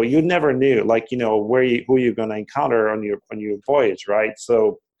prices. So you never knew, like, who you're going to encounter on your voyage, right?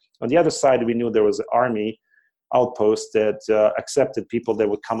 So on the other side, we knew there was an army outpost that accepted people that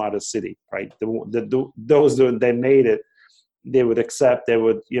would come out of the city, right? Those that made it, they would accept. They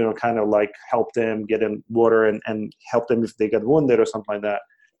would, kind of like help them get in water and help them if they got wounded or something like that.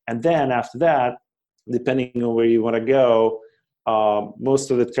 And then after that, depending on where you want to go,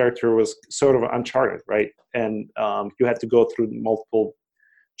 most of the territory was sort of uncharted, right? And you had to go through multiple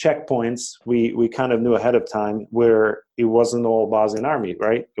checkpoints, we kind of knew ahead of time where it wasn't all Bosnian army,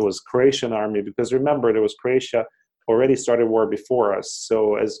 right? It was Croatian army, because remember, there was Croatia already started war before us.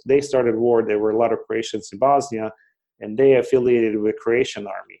 So as they started war, there were a lot of Croatians in Bosnia, and they affiliated with Croatian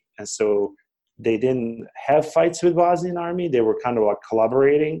army. And so they didn't have fights with Bosnian army. They were kind of like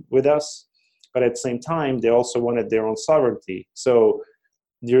collaborating with us. But at the same time, they also wanted their own sovereignty. So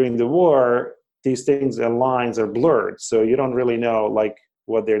during the war, these things and lines are blurred. So you don't really know like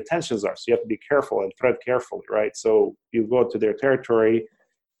what their intentions are. So you have to be careful and tread carefully, right? So you go to their territory,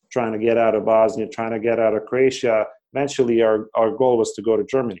 trying to get out of Bosnia, trying to get out of Croatia. Eventually, our goal was to go to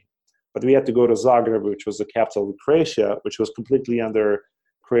Germany. But we had to go to Zagreb, which was the capital of Croatia, which was completely under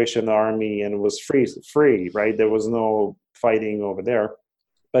Croatian army and was free, right? There was no fighting over there.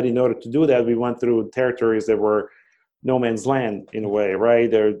 But in order to do that, we went through territories that were no man's land in a way, right?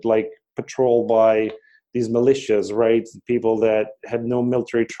 They're like patrolled by these militias, right? People that had no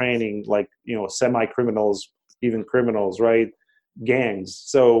military training, like, semi-criminals, even criminals, right? Gangs.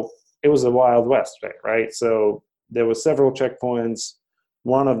 So it was a Wild West, right? So there were several checkpoints.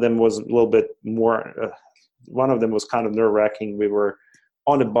 One of them was a little bit more, one of them was kind of nerve-wracking. We were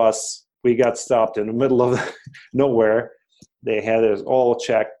on a bus. We got stopped in the middle of nowhere. They had us all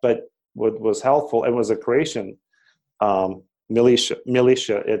checked, but what was helpful, it was a Croatian militia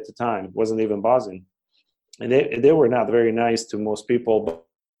at the time, wasn't even Bosnian. And they were not very nice to most people,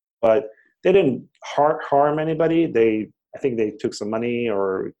 but they didn't harm anybody. I think they took some money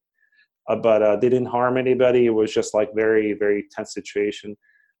but they didn't harm anybody. It was just like very, very tense situation.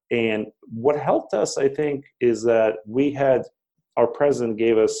 And what helped us, I think, is that our president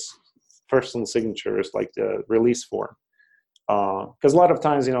gave us personal signatures, like the release form. Because a lot of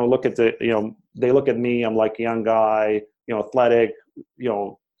times, they look at me, I'm like a young guy, athletic,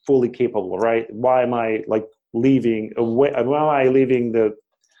 fully capable, right? Why am I like leaving away? Why am I leaving the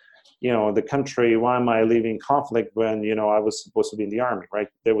country? Why am I leaving conflict when, I was supposed to be in the army, right?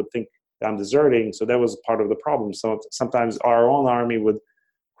 They would think I'm deserting. So that was part of the problem. So sometimes our own army would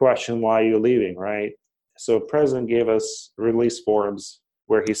question why you're leaving, right? So president gave us release forms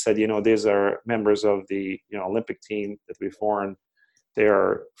where he said, these are members of the, Olympic team that we formed. They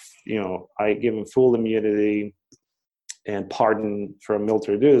are, I give them full immunity and pardon from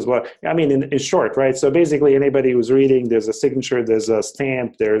military duties. Well, I mean, in short, right? So basically anybody who's reading, there's a signature, there's a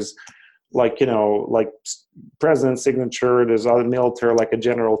stamp, there's like president's signature, there's other military, like a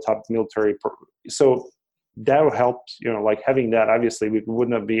general top military. So that helped, like having that, obviously we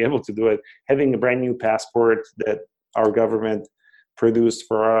wouldn't be able to do it. Having a brand new passport that our government produced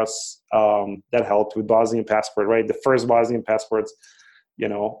for us, that helped with Bosnian passport, right? The first Bosnian passports,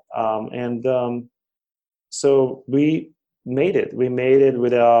 so we made it. We made it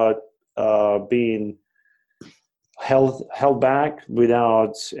without being held back,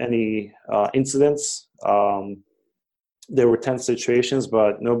 without any incidents. There were tense situations,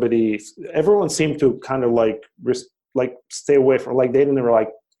 but everyone seemed to kind of like stay away from, like they didn't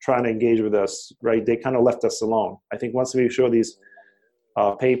like trying to engage with us, right? They kind of left us alone. I think once we showed these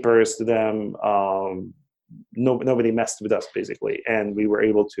papers to them, nobody messed with us basically, and we were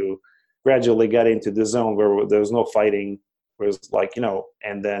able to gradually get into the zone where there was no fighting. It was like,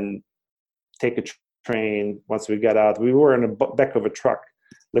 and then take a train. Once we got out, we were in the back of a truck,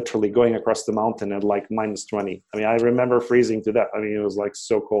 literally going across the mountain at like minus 20. I mean, I remember freezing to death. I mean, it was like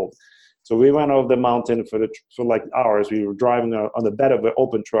so cold. So we went over the mountain for like hours. We were driving on the bed of an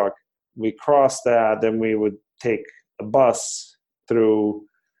open truck. We crossed that, then we would take a bus through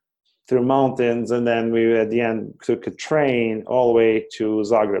mountains, and then we at the end took a train all the way to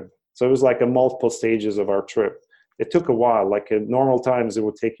Zagreb. So it was like a multiple stages of our trip. It took a while. Like at normal times, it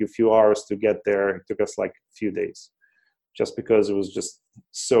would take you a few hours to get there. It took us like a few days, just because it was just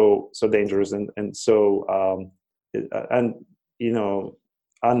so dangerous and so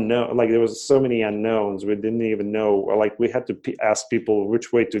unknown. Like there was so many unknowns. We didn't even know. Like we had to ask people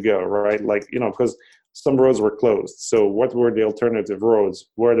which way to go, right? Like because some roads were closed. So what were the alternative roads?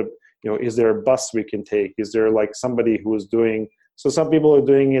 Is there a bus we can take? Is there like somebody who is doing? So some people are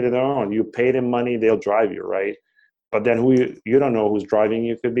doing it on their own. You pay them money, they'll drive you, right? But then you don't know who's driving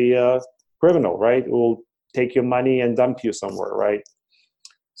you. Could be a criminal, right? Who will take your money and dump you somewhere, right?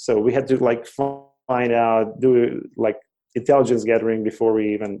 So we had to like find out, do like intelligence gathering before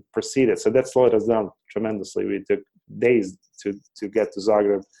we even proceeded. So that slowed us down tremendously. We took days to get to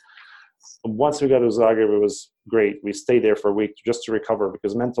Zagreb. Once we got to Zagreb, it was great. We stayed there for a week just to recover,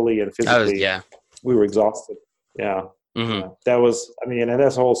 because mentally and physically we were exhausted. Yeah. Mm-hmm. That was, and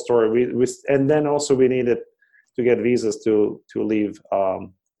that's the whole story. We and then also we needed to get visas to leave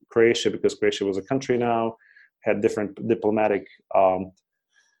Croatia, because Croatia was a country now, had different diplomatic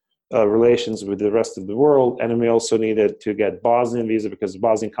relations with the rest of the world. And then we also needed to get Bosnian visa because the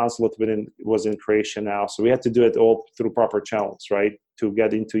Bosnian consulate was in Croatia now. So we had to do it all through proper channels, right, to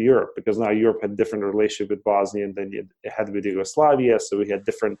get into Europe, because now Europe had different relationship with Bosnia than it had with Yugoslavia. So we had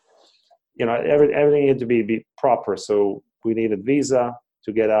different, everything had to be proper. So we needed visa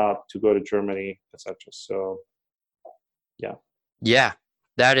to get out, to go to Germany, etc. So, yeah. Yeah,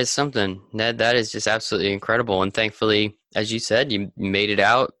 that is something that is just absolutely incredible. And thankfully, as you said, you made it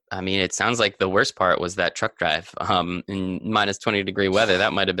out. I mean, it sounds like the worst part was that truck drive in minus 20-degree weather.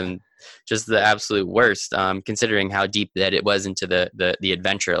 That might have been just the absolute worst, considering how deep that it was into the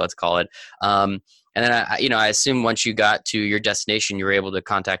adventure, let's call it. And then I assume once you got to your destination, you were able to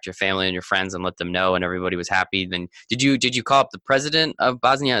contact your family and your friends and let them know, and everybody was happy. Then did you call up the president of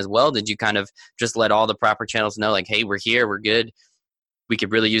Bosnia as well? Did you kind of just let all the proper channels know, like, hey, we're here, we're good, we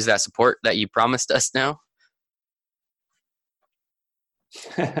could really use that support that you promised us now?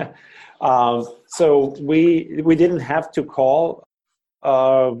 So we didn't have to call.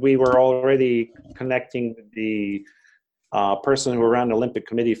 We were already connecting with the person who ran the Olympic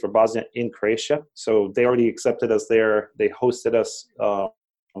Committee for Bosnia in Croatia. So they already accepted us there. They hosted us,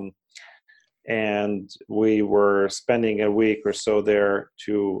 and we were spending a week or so there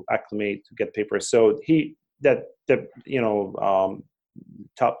to acclimate, to get papers. So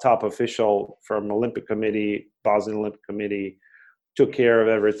top official from Olympic Committee, Bosnian Olympic Committee, took care of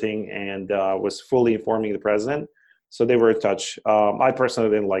everything and was fully informing the president. So they were in touch. I personally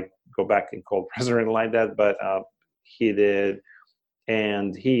didn't go back and call the president like that, but he did.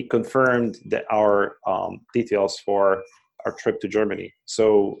 And he confirmed that our details for our trip to Germany.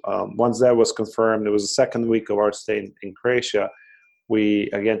 So once that was confirmed, it was the second week of our stay in Croatia. We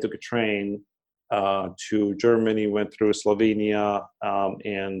again took a train to Germany, went through Slovenia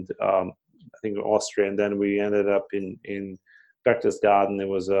and I think Austria, and then we ended up in Berchtesgaden. It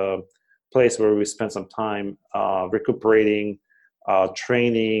was a place where we spent some time recuperating,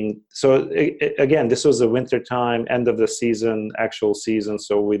 training. So again, this was the winter time, end of the season, actual season.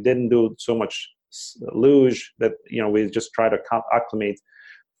 So we didn't do so much luge. That we just try to acclimate.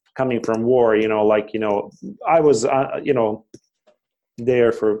 Coming from war, I was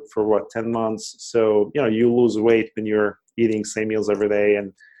there for what, 10 months. So you lose weight when you're eating same meals every day,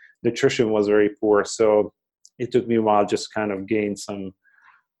 and nutrition was very poor. So it took me a while just kind of gain some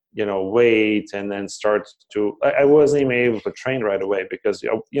weight, and then start to, I wasn't even able to train right away because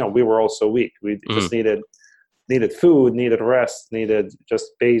we were all so weak. We just needed food, needed rest, needed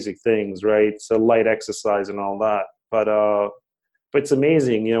just basic things, right? So light exercise and all that. But it's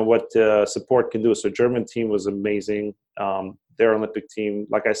amazing what support can do. So German team was amazing. Their Olympic team,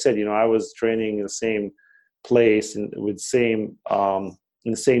 like I said, I was training in the same place and with in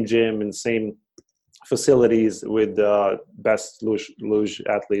the same gym, in the same facilities with the best luge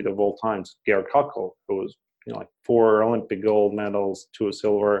athlete of all time, Gerhard Huckel, who was 4 Olympic gold medals, 2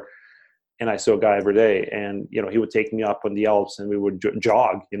 silver, and I saw a guy every day. And he would take me up on the Alps, and we would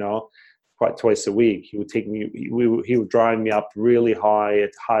jog, quite twice a week. He would take me, he would drive me up really high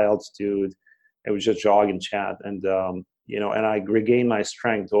at high altitude, and we just jog and chat, and and I regained my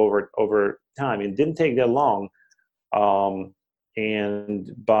strength over time. It didn't take that long,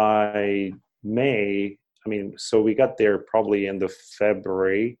 and by May, so we got there probably end of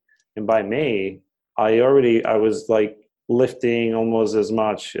February, and by May, I was lifting almost as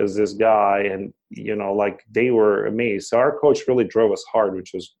much as this guy, and they were amazed. So our coach really drove us hard,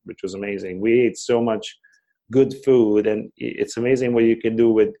 which was amazing. We ate so much good food, and it's amazing what you can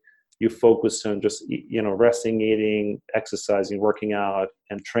do with you focus on just resting, eating, exercising, working out,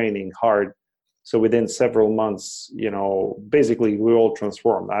 and training hard. So within several months, basically we all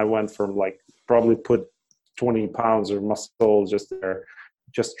transformed. I went from probably put 20 pounds of muscle just there,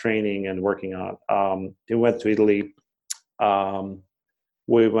 just training and working out. We went to Italy.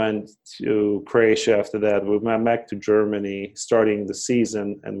 We went to Croatia after that. We went back to Germany starting the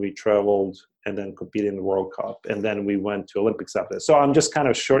season, and we traveled and then competed in the World Cup. And then we went to Olympics after that. So I'm just kind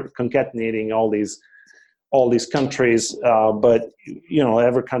of concatenating all these countries. But,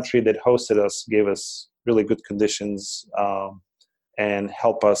 every country that hosted us gave us really good conditions and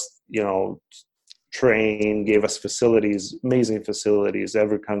help us, train, gave us facilities, amazing facilities,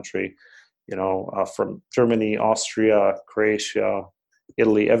 every country, from Germany, Austria, Croatia,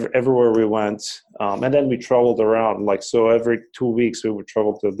 Italy, everywhere we went. And then we traveled around, so every 2 weeks we would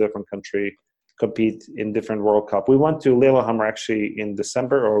travel to a different country, compete in different World Cup. We went to Lillehammer actually in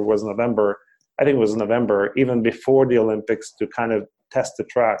December, or it was November. I think it was November, even before the Olympics, to kind of test the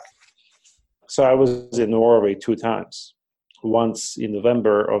track. So I was in Norway 2 times, once in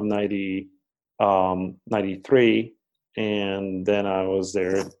November of 93, and then I was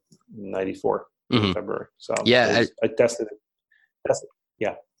there '94 in Hmm. February. So Yeah. I tested it.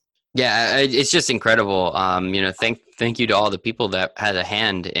 Yeah. Yeah, it's just incredible. Thank you to all the people that had a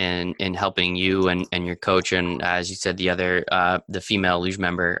hand in helping you and your coach, and as you said, the female luge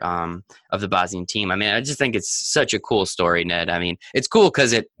member of the Bosnian team. I mean, I just think it's such a cool story, Ned. I mean, it's cool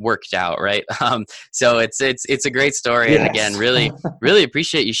because it worked out, right? So it's a great story, and again, Yes. really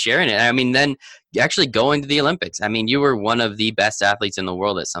appreciate you sharing it. I mean, then actually going to the Olympics. I mean, you were one of the best athletes in the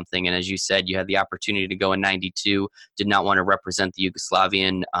world at something, and as you said, you had the opportunity to go in '92. Did not want to represent the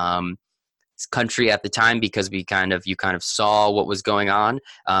Yugoslavian country at the time because you kind of saw what was going on.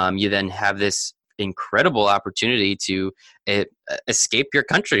 You then have this incredible opportunity to escape your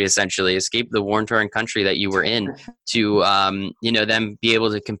country, essentially escape the war-torn country that you were in, to then be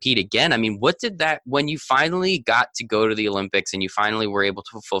able to compete again. I mean, what did that, when you finally got to go to the Olympics and you finally were able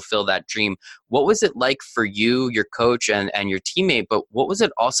to fulfill that dream, what was it like for you, your coach, and your teammate, but what was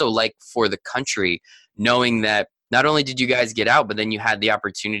it also like for the country, knowing that not only did you guys get out, but then you had the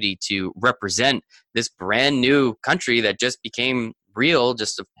opportunity to represent this brand new country that just became real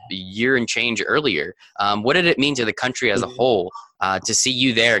just a year and change earlier? What did it mean to the country as a whole to see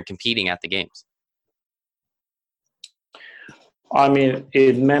you there and competing at the games? I mean,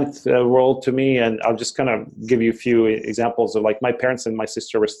 it meant the world to me, and I'll just kind of give you a few examples of, like, my parents and my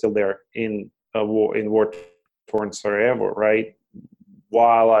sister were still there in war-torn Sarajevo, right?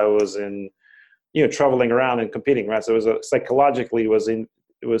 While I was traveling around and competing, right? So it was psychologically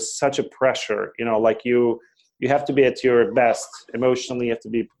it was such a pressure, like you have to be at your best emotionally. You have to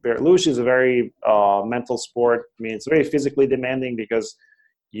be prepared. Luge is a very mental sport. I mean, it's very physically demanding because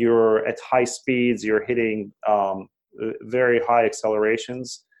you're at high speeds, you're hitting very high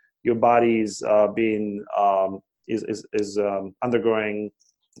accelerations. Your body's being is undergoing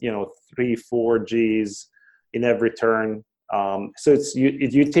 3-4 Gs in every turn. So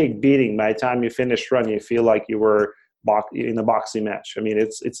you take beating. By the time you finish run, you feel like you were in a boxing match. I mean,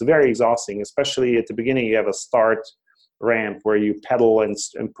 it's very exhausting, especially at the beginning. You have a start ramp where you pedal and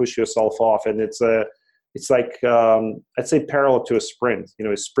push yourself off, and it's like I'd say parallel to a sprint.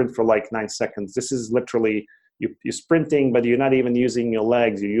 A sprint for like 9 seconds. This is literally you're sprinting, but you're not even using your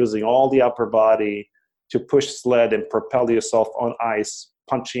legs. You're using all the upper body to push sled and propel yourself on ice,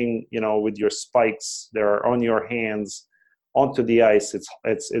 punching with your spikes that are on your hands onto the ice.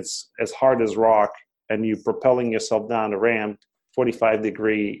 It's as hard as rock, and you're propelling yourself down a ramp,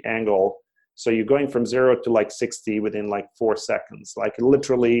 45-degree angle. So you're going from 0 to like 60 within like 4 seconds, like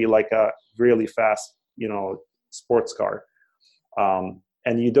literally like a really fast, sports car.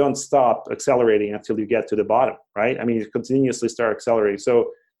 And you don't stop accelerating until you get to the bottom, right? I mean, you continuously start accelerating.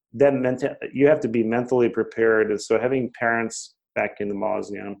 So then you have to be mentally prepared. And so having parents back in the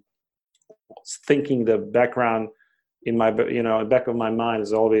Bosnia, thinking the background in my back of my mind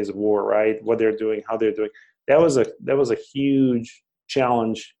is always war, right? What they're doing, how they're doing. That was a huge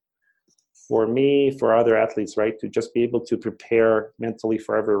challenge for me, for other athletes, right? To just be able to prepare mentally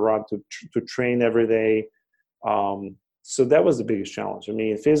for every run, to train every day. So that was the biggest challenge. I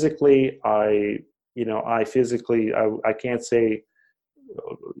mean, physically, I can't say,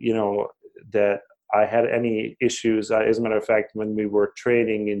 that I had any issues. As a matter of fact, when we were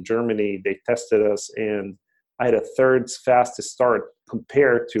training in Germany, they tested us, and I had a third fastest start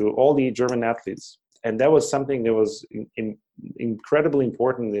compared to all the German athletes. And that was something that was incredibly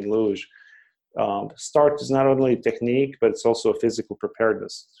important in luge. Start is not only technique, but it's also physical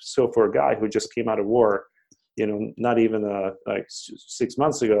preparedness. So for a guy who just came out of war, not even like 6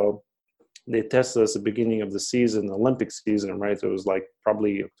 months ago, they tested us at the beginning of the season, the Olympic season, right? So it was like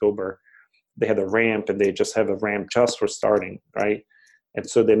probably October. They had a ramp, and they just have a ramp just for starting, right? And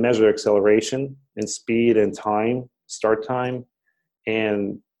so they measure acceleration and speed and time, start time,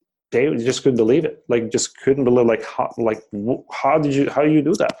 and they just couldn't believe it. Like, just couldn't believe, how do you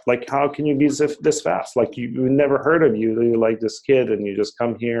do that? Like, how can you be this fast? Like, you never heard of you. You're like this kid, and you just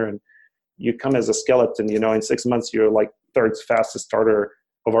come here, and you come as a skeleton. In 6 months, you're like third fastest starter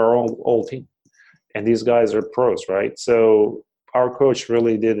of our whole team. And these guys are pros, right? So our coach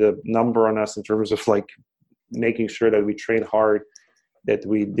really did a number on us in terms of like making sure that we trained hard, that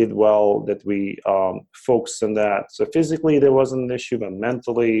we did well, that we focused on that. So physically there wasn't an issue, but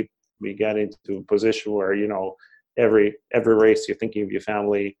mentally we got into a position where, every race you're thinking of your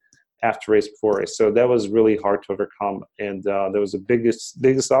family, after race, before race. So that was really hard to overcome. And that was the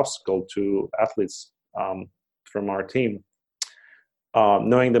biggest obstacle to athletes from our team.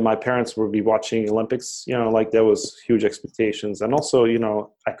 Knowing that my parents would be watching Olympics, that was huge expectations. And also,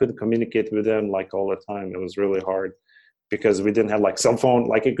 I couldn't communicate with them like all the time. It was really hard because we didn't have like cell phone,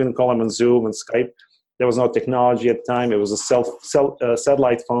 like I couldn't call them on Zoom and Skype. There was no technology at the time. It was a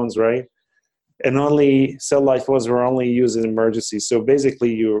satellite phones, right? And only satellite phones were only used in emergencies. So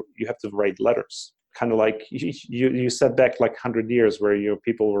basically, you have to write letters, kind of like you set back like 100 years where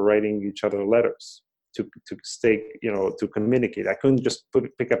people were writing each other letters to stay, to communicate. I couldn't just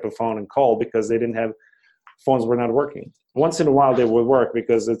pick up a phone and call because they didn't have phones were not working. Once in a while they would work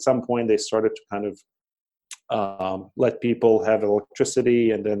because at some point they started to kind of let people have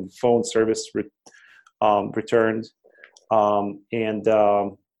electricity, and then phone service returned.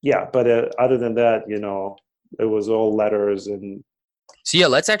 But other than that, it was all letters. And so yeah,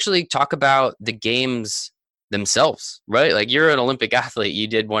 let's actually talk about the games themselves, right? Like, you're an Olympic athlete. You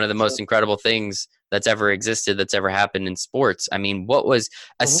did one of the most incredible things that's ever existed, that's ever happened in sports. I mean, what was,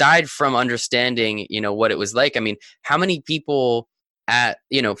 aside from understanding, what it was like, I mean, how many people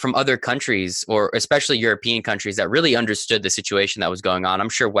from other countries, or especially European countries, that really understood the situation that was going on? I'm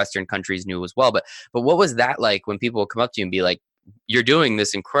sure Western countries knew as well, but what was that like when people would come up to you and be like, you're doing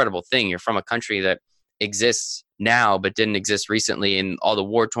this incredible thing. You're from a country that exists now but didn't exist recently, and all the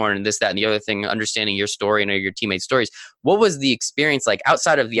war torn and this, that, and the other thing, understanding your story and your teammates' stories. What was the experience like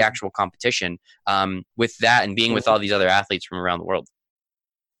outside of the actual competition with that, and being with all these other athletes from around the world?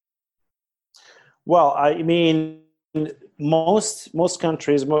 Well, I mean, most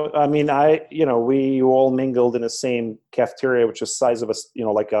countries, we all mingled in the same cafeteria, which is the size of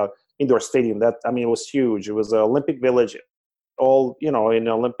like a indoor stadium. That, I mean, it was huge. It was an Olympic Village. All, in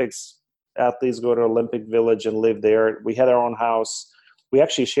the Olympics, athletes go to Olympic Village and live there. We had our own house. We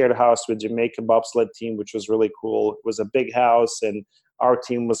actually shared a house with Jamaican bobsled team, which was really cool. It was a big house, and our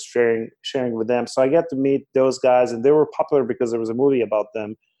team was sharing with them. So I got to meet those guys, and they were popular because there was a movie about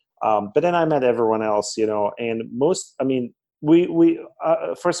them. But then I met everyone else, and we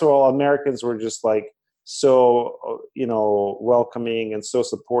first of all, Americans were just like so, welcoming and so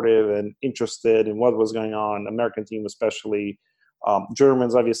supportive and interested in what was going on. American team, especially.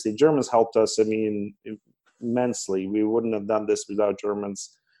 Germans helped us, immensely. We wouldn't have done this without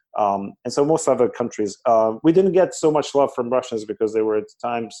Germans. And so most other countries, we didn't get so much love from Russians because they were at the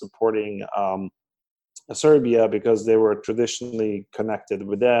time supporting Serbia, because they were traditionally connected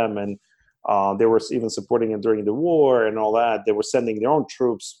with them, and they were even supporting it during the war and all that. They were sending their own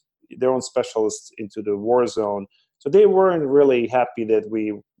troops, their own specialists into the war zone. So they weren't really happy that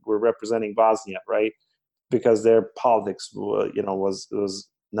we were representing Bosnia, right? Because their politics, was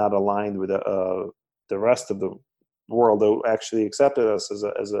not aligned with the rest of the world that actually accepted us as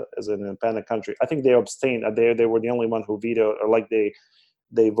an independent country. I think they abstained. They were the only one who vetoed, or like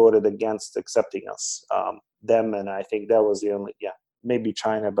they voted against accepting us. Them, and I think that was the only, maybe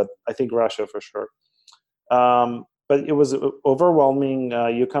China, but I think Russia for sure. But it was overwhelming.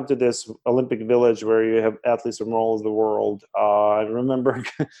 You come to this Olympic Village where you have athletes from all over the world. I remember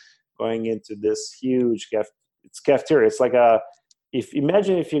going into this huge cafeteria. It's like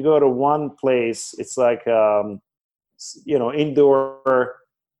imagine if you go to one place, it's like indoor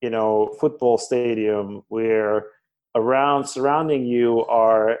football stadium where surrounding you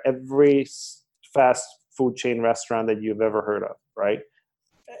are every fast food chain restaurant that you've ever heard of, right?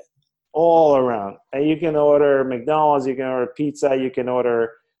 All around. And you can order McDonald's, you can order pizza, you can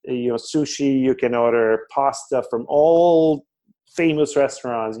order sushi, you can order pasta from all famous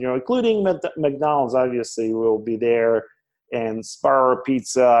restaurants, including McDonald's, obviously, will be there, and Sparrow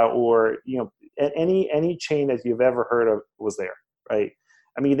Pizza, or any chain that you've ever heard of was there, right?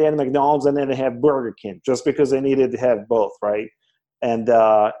 I mean, they had McDonald's, and then they have Burger King, just because they needed to have both, right? And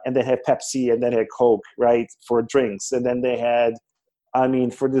they had Pepsi, and then they had Coke, right, for drinks, and then they had,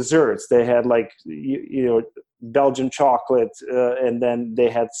 for desserts, they had like Belgian chocolate, and then they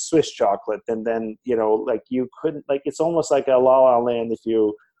had Swiss chocolate, and then like you couldn't, like, it's almost like a La La Land if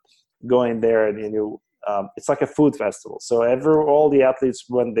you go in there, and it's like a food festival. So all the athletes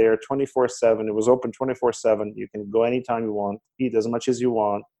went there 24/7. It was open 24/7. You can go anytime you want, eat as much as you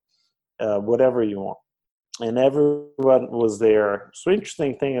want, whatever you want, and everyone was there. So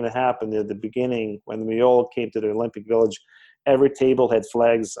interesting thing that happened at the beginning when we all came to the Olympic Village. Every table had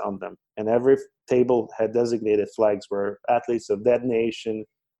flags on them, and every table had designated flags where athletes of that nation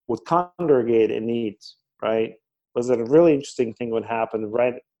would congregate and eat, right? Was it a really interesting thing would happen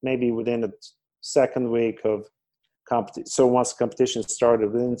right maybe within the second week of competition. So once competition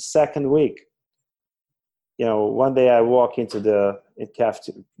started, within the second week, one day I walk into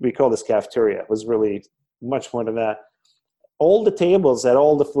we call this cafeteria. It was really much more than that. All the tables had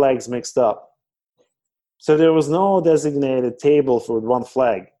all the flags mixed up. So there was no designated table for one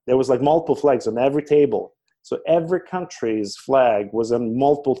flag. There was like multiple flags on every table. So every country's flag was on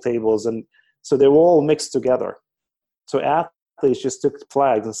multiple tables, and so they were all mixed together. So athletes just took the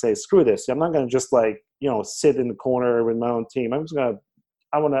flags and say, screw this. I'm not going to just like sit in the corner with my own team. I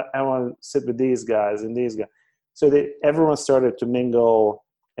want to sit with these guys and these guys. So everyone started to mingle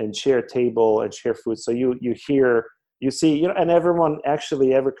and share table and share food. So you see, and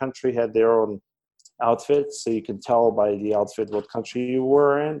every country had their own outfits, so you can tell by the outfit what country you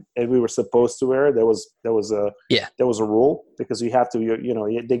were in, and we were supposed to wear. There was a rule, because you have to,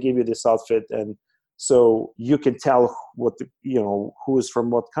 they give you this outfit, and so you can tell who is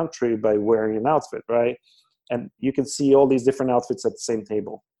from what country by wearing an outfit, right? And you can see all these different outfits at the same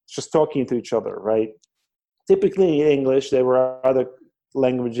table, just talking to each other, right? Typically English. There were other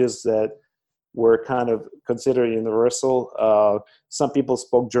languages that were kind of considered universal. Some people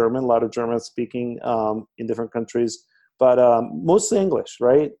spoke German, a lot of German speaking in different countries, but mostly English,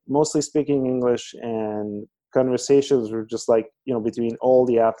 right? Mostly speaking English, and conversations were just like, between all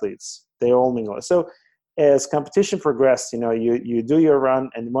the athletes. They all mingle. So as competition progressed, you do your run,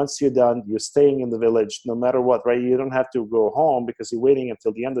 and once you're done, you're staying in the village no matter what, right? You don't have to go home because you're waiting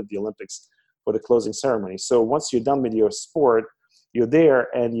until the end of the Olympics for the closing ceremony. So once you're done with your sport, you're there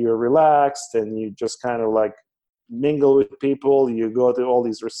and you're relaxed, and you just kind of like mingle with people. You go to all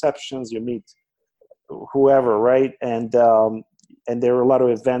these receptions, you meet whoever, right? And there were a lot of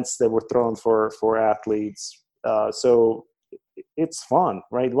events that were thrown for athletes. So it's fun,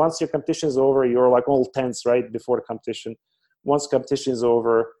 right? Once your competition is over, you're like all tense right before the competition. Once competition is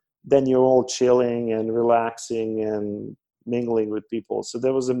over, then you're all chilling and relaxing and mingling with people. So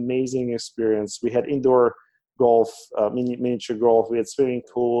that was an amazing experience. We had indoor golf, miniature golf. We had swimming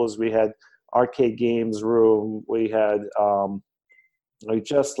pools. We had arcade games room. We had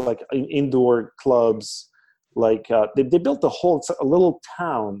just like indoor clubs. Like they built a little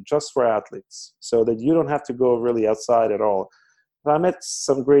town just for athletes, so that you don't have to go really outside at all. I met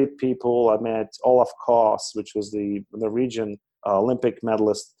some great people. I met Olaf Koss, which was the Norwegian Olympic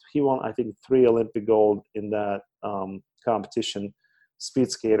medalist. He won, I think, 3 Olympic gold in that competition.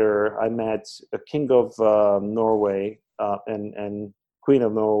 Speed skater. I met a King of Norway and Queen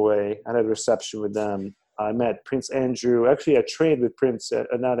of Norway. I had a reception with them. I met Prince Andrew. Actually, I trained with Prince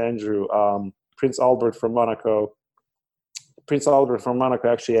Albert from Monaco. Prince Albert from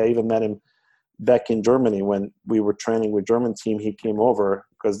Monaco. Actually, I even met him back in Germany when we were training with German team. He came over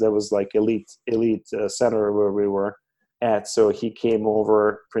because there was like elite center where we were at. So he came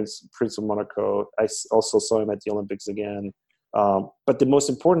over, Prince of Monaco. I also saw him at the Olympics again. But the most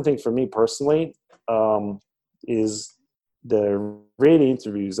important thing for me personally is the radio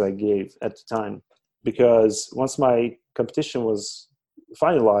interviews I gave at the time, because once my competition was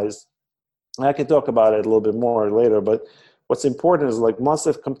finalized, I can talk about it a little bit more later, but what's important is, like, once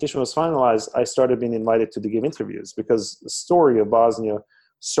the competition was finalized, I started being invited to give interviews, because the story of Bosnia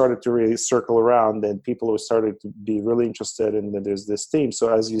started to really circle around, and people were started to be really interested in that there's this team.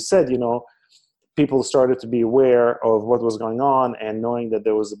 So as you said, people started to be aware of what was going on, and knowing that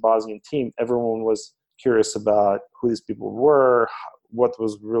there was a Bosnian team, everyone was curious about who these people were, what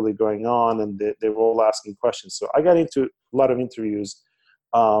was really going on, and they were all asking questions. So I got into a lot of interviews.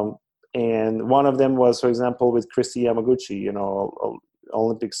 And one of them was, for example, with Kristi Yamaguchi,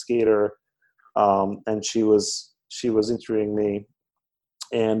 Olympic skater, and she was interviewing me,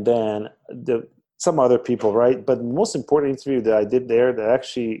 and then some other people, right? But the most important interview that I did there, that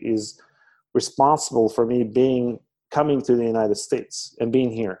actually is responsible for me coming to the United States and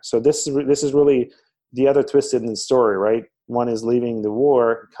being here. So this is really the other twist in the story, right? One is leaving the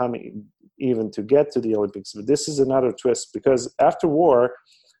war, coming even to get to the Olympics, but this is another twist, because after war,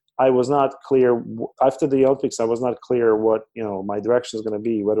 I was not clear. After the Olympics, I was not clear what my direction is going to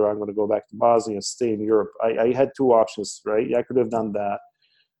be, whether I'm going to go back to Bosnia or stay in Europe. I had 2 options, right? I could have done that,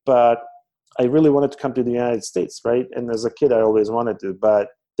 but I really wanted to come to the United States, right? And as a kid, I always wanted to, but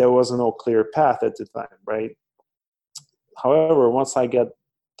there was no clear path at the time, right? However, once I get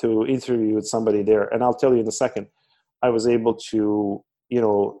to interview with somebody there, and I'll tell you in a second, I was able to,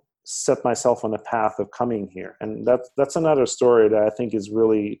 set myself on a path of coming here. And that's another story that I think is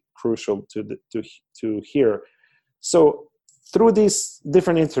really crucial to hear. So through these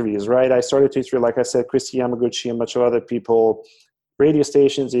different interviews, right, I started to interview, like I said, Kristi Yamaguchi and a bunch of other people. Radio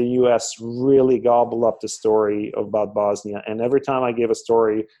stations in the US really gobbled up the story about Bosnia. And every time I gave a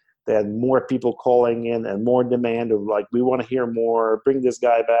story, they had more people calling in and more demand of, like, we want to hear more, bring this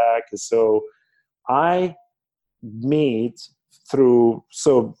guy back. And so I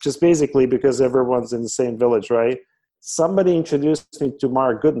so just basically because everyone's in the same village, right? Somebody introduced me to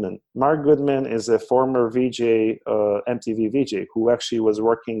Mark Goodman. Mark Goodman is a former VJ, MTV VJ, who actually was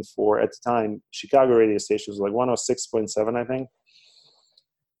working for, at the time, Chicago radio stations, like 106.7, I think.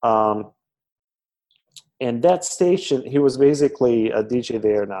 And that station, he was basically a DJ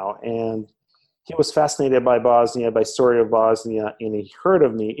there now. And he was fascinated by Bosnia, by story of Bosnia, and he heard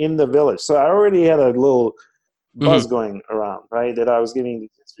of me in the village. So I already had a little Hmm. buzz going around, right? That I was giving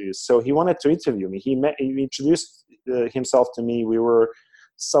these interviews. So he wanted to interview me. He introduced himself to me. We were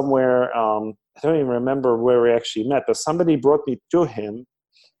somewhere. I don't even remember where we actually met, but somebody brought me to him,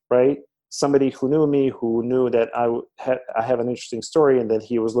 right? Somebody who knew me, who knew that I have an interesting story, and that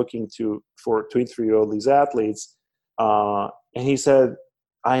he was looking to interview all these athletes. And he said,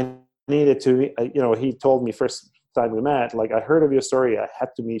 I needed to, he told me first time we met, like, I heard of your story. I had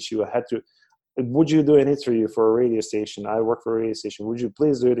to meet you. I had to. Would you do an interview for a radio station? I work for a radio station. Would you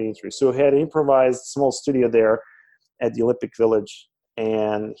please do the interview? So he had an improvised small studio there at the Olympic Village,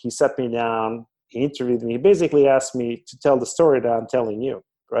 and he sat me down. He interviewed me. He basically asked me to tell the story that I'm telling you,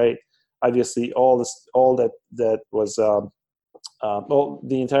 right? Obviously, all that was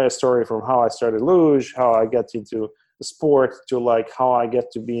the entire story, from how I started luge, how I got into the sport, to like how I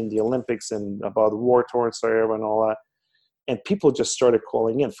get to be in the Olympics, and about war torn Sarajevo and all that. And people just started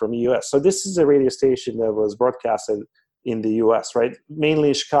calling in from the US. So this is a radio station that was broadcasted in the US, right?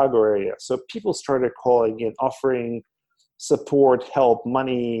 Mainly Chicago area. So people started calling in, offering support, help,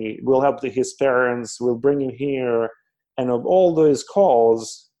 money. We'll help his parents. We'll bring him here. And of all those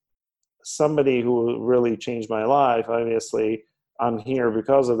calls, somebody who really changed my life, obviously, I'm here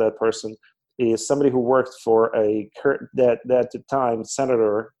because of that person, is somebody who worked for that at the time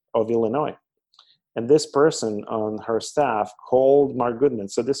senator of Illinois. And this person on her staff called Mark Goodman.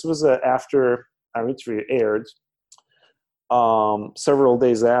 So this was after our interview aired, several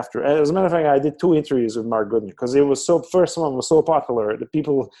days after. As a matter of fact, I did 2 interviews with Mark Goodman, because it was so. First one was so popular that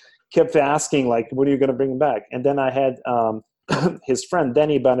people kept asking, like, "When are you going to bring him back?" And then I had his friend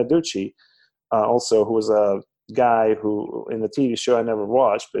Danny Bonaducci, also, who was a guy who in the TV show I never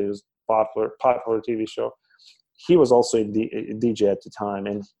watched, but it was popular TV show. He was also a DJ at the time,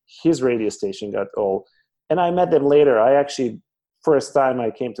 and his radio station got old. And I met them later. I actually, first time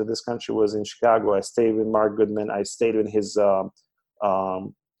I came to this country was in Chicago. I stayed with Mark Goodman. I stayed in his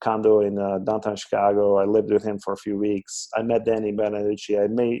condo in downtown Chicago. I lived with him for a few weeks. I met Danny Benaducci.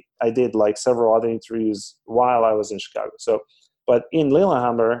 I did like several other interviews while I was in Chicago. So, but in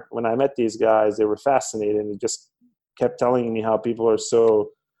Lillehammer, when I met these guys, they were fascinated and just kept telling me how people are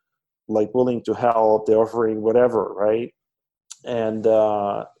so like willing to help. They're offering whatever, right? And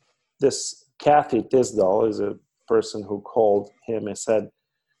this Kathy Tisdall is a person who called him and said,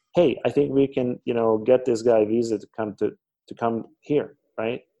 "Hey, I think we can, get this guy a visa to come here,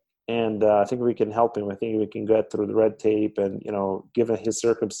 right? And I think we can help him. I think we can get through the red tape, and given his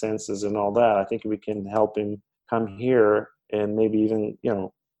circumstances and all that, I think we can help him come here and maybe even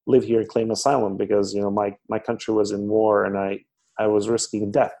live here and claim asylum, because my country was in war, and I was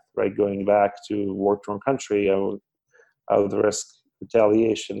risking death, right? Going back to war-torn country, I would risk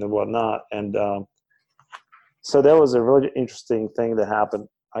retaliation and whatnot." And so that was a really interesting thing that happened.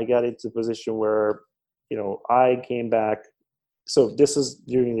 I got into a position where, I came back. So this is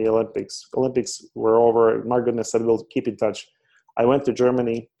during the Olympics. Olympics were over. My goodness, said we'll keep in touch. I went to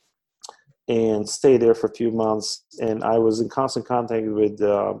Germany and stayed there for a few months, and I was in constant contact with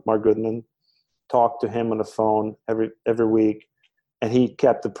Mark Goodman. Talked to him on the phone every week, and he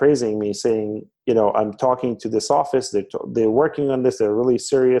kept appraising me, saying, "I'm talking to this office. They're working on this. They're really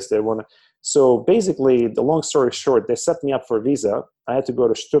serious. They want to." So basically, the long story short, they set me up for a visa. I had to go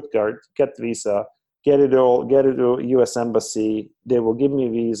to Stuttgart, get the visa, get it to U.S. Embassy. They will give me a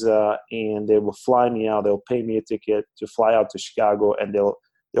visa, and they will fly me out. They'll pay me a ticket to fly out to Chicago, and they'll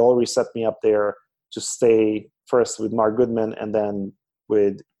already set me up there to stay first with Mark Goodman, and then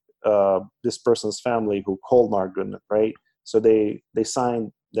with this person's family who called Mark Goodman, right? So they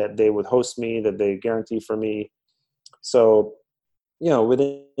signed that they would host me, that they guarantee for me. So,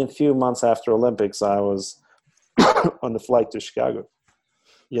 within a few months after Olympics, I was on the flight to Chicago.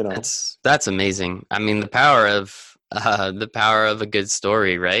 That's amazing. I mean, the power of a good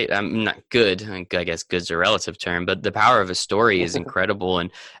story, right? I'm not good. I guess good's a relative term, but the power of a story is incredible,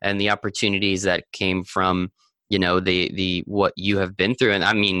 and the opportunities that came from the what you have been through. And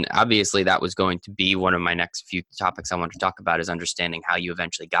I mean, obviously that was going to be one of my next few topics I want to talk about, is understanding how you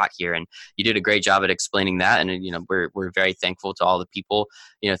eventually got here. And you did a great job at explaining that. And we're very thankful to all the people,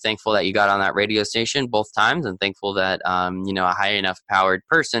 thankful that you got on that radio station both times, and thankful that a high enough powered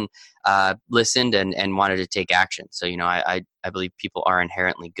person listened and wanted to take action. So I believe people are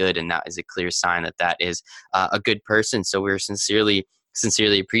inherently good, and that is a clear sign that is a good person. So we're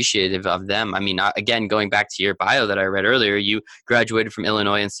sincerely appreciative of them. I mean, again, going back to your bio that I read earlier, you graduated from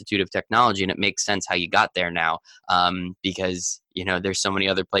Illinois Institute of Technology, and it makes sense how you got there now, because there's so many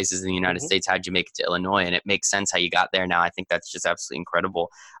other places in the United Mm-hmm. States. How'd you make it to Illinois? And it makes sense how you got there now. I think that's just absolutely incredible.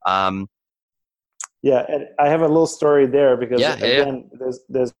 Yeah, and I have a little story there because Yeah, yeah, yeah. again,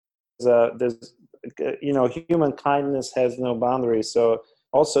 human kindness has no boundaries. So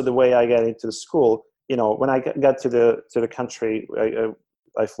also the way I got into the school, when I got to the country,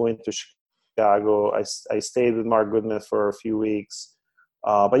 I flew into Chicago. I stayed with Mark Goodman for a few weeks.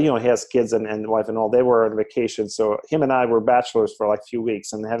 But he has kids and wife and all. They were on vacation, so him and I were bachelors for like a few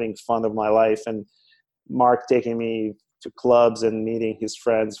weeks and having fun of my life. And Mark taking me to clubs and meeting his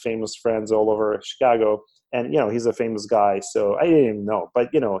friends, famous friends all over Chicago. And he's a famous guy, so I didn't even know, but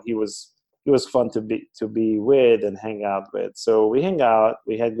he was fun to be with and hang out with. So we hang out,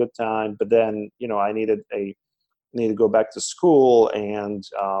 we had a good time. But then I needed to go back to school, and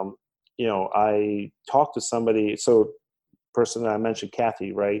I talked to somebody. So person that I mentioned,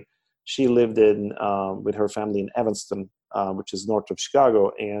 Kathy, right? She lived in with her family in Evanston, which is north of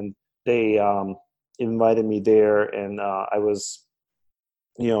Chicago, and they invited me there, and I was,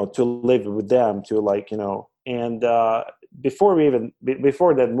 to live with them, to and before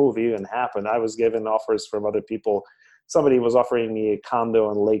that move even happened, I was given offers from other people. Somebody was offering me a condo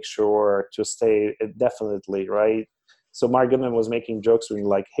on Lakeshore to stay indefinitely, right? So Mark Goodman was making jokes with me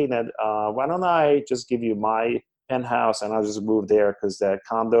like, "Hey Ned, why don't I just give you my penthouse and I'll just move there, because that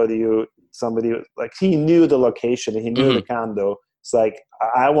condo to you," somebody like, he knew the location, he knew the Hmm. condo. It's like,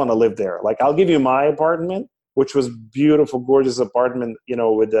 I want to live there. Like, I'll give you my apartment, which was beautiful, gorgeous apartment,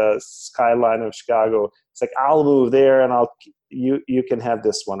 with the skyline of Chicago. It's like, I'll move there and you can have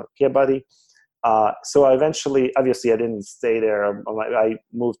this one, okay, buddy? So I eventually, obviously, I didn't stay there. I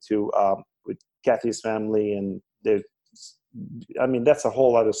moved to with Kathy's family, and that's a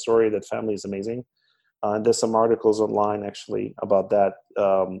whole other story. That family is amazing. There's some articles online actually about that,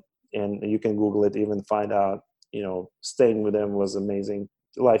 and you can Google it, even find out. Staying with them was amazing,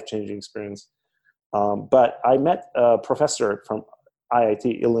 life-changing experience. But I met a professor from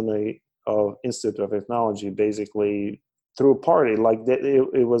IIT, Illinois Institute of Technology, basically through a party. Like,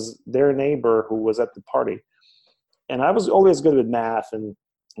 it was their neighbor who was at the party, and I was always good with math. And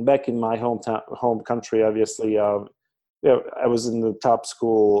back in my home country, obviously, I was in the top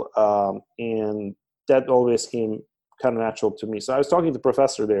school, and that always came kind of natural to me. So I was talking to the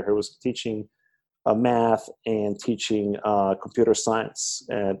professor there who was teaching math and teaching computer science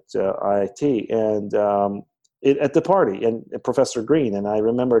at IIT, and at the party, and Professor Green. And I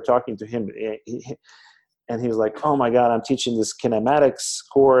remember talking to him, and he was like, "Oh my God, I'm teaching this kinematics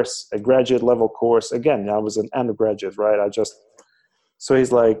course, a graduate level course." Again, I was an undergraduate, right? So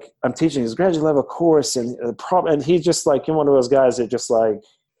he's like, "I'm teaching this graduate level course," and he's just like one of those guys that just like,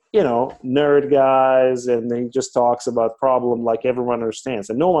 nerd guys, and he just talks about problem like everyone understands,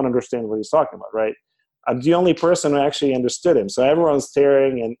 and no one understands what he's talking about, right? I'm the only person who actually understood him. So everyone's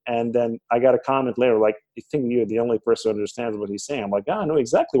staring, and then I got a comment later like, "You think you're the only person who understands what he's saying?" I'm like, "I know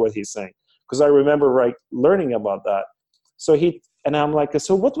exactly what he's saying, because I remember learning about that." And I'm like,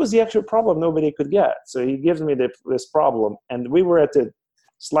 "So what was the actual problem nobody could get?" So he gives me this problem, and we were at the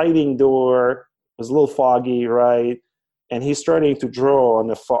sliding door. It was a little foggy, right? And he's starting to draw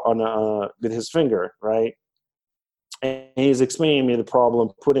with his finger, right? And he's explaining me the problem,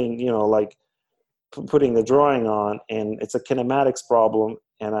 putting the drawing on, and it's a kinematics problem.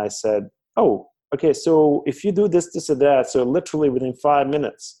 And I said, "Oh, okay, so if you do this and that," so literally within 5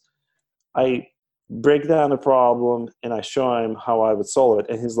 minutes, I break down the problem and I show him how I would solve it.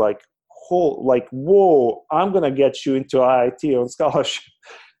 And he's like, "Whoa, I'm going to get you into IIT on scholarship."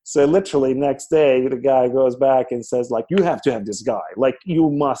 So literally next day, the guy goes back and says, like, "You have to have this guy. Like, you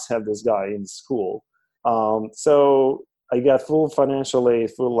must have this guy in school." So I got full financial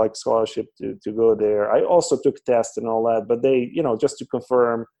aid, full like scholarship to go there. I also took tests and all that, but they, just to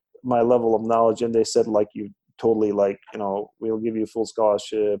confirm my level of knowledge, and they said, like, "You totally, like, we'll give you full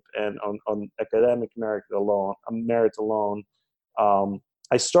scholarship and on academic merit alone."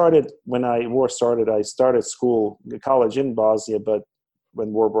 I started when war started. I started college in Bosnia, but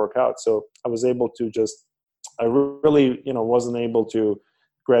when war broke out, so I was able to I really, wasn't able to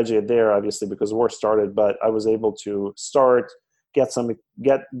graduate there, obviously, because war started. But I was able to get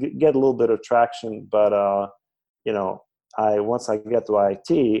a little bit of traction. But you know, once I get to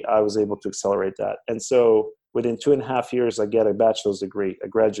IIT, I was able to accelerate that, and so within 2.5 years, I get a bachelor's degree, a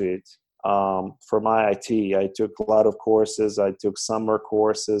graduate from IIT. I took a lot of courses. I took summer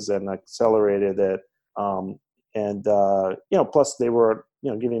courses and accelerated it. And plus they were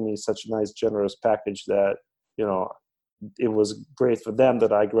giving me such a nice, generous package that you know it was great for them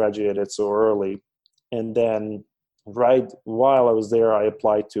that I graduated so early. And then right while I was there, I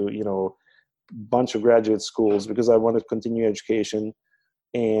applied to bunch of graduate schools because I wanted to continue education,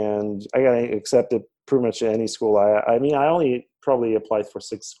 and I got accepted pretty much any school. I mean, I only probably applied for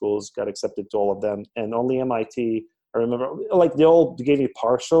 6 schools, got accepted to all of them, and only MIT. I remember, like, they all gave me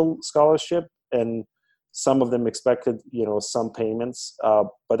partial scholarship, and some of them expected, some payments,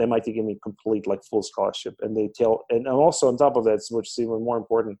 but MIT gave me complete, like, full scholarship. And and also on top of that, which is even more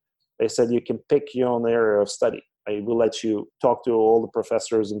important, they said you can pick your own area of study. I will let you talk to all the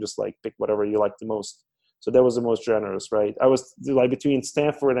professors and just like pick whatever you like the most. So that was the most generous, right? I was like between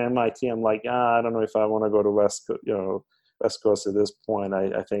Stanford and MIT. I'm like, I don't know if I want to go to West Coast at this point.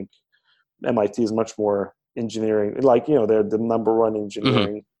 I think MIT is much more engineering. Like, they're the number one Hmm.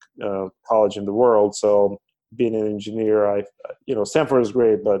 engineering college in the world. So being an engineer, Stanford is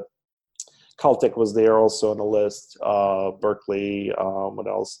great, but Caltech was there also on the list. Berkeley, what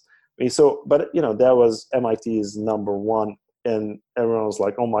else? I mean, so, but that was MIT's number one, and everyone was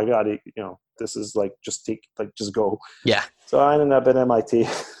like, "Oh my God, this is like just go." Yeah. So I ended up at MIT,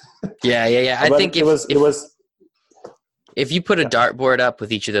 Yeah. Yeah. Yeah. I but think it was if you put a yeah. dartboard up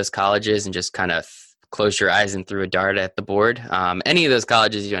with each of those colleges and just kind of close your eyes and threw a dart at the board, any of those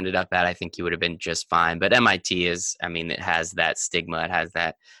colleges you ended up at, I think you would have been just fine. But MIT is, I mean, it has that stigma, it has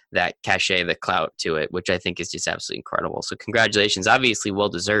that cachet, the clout to it, which I think is just absolutely incredible. So congratulations, obviously well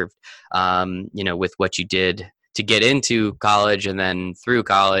deserved. With what you did to get into college and then through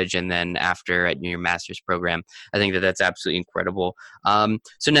college and then after at your master's program. I think that that's absolutely incredible.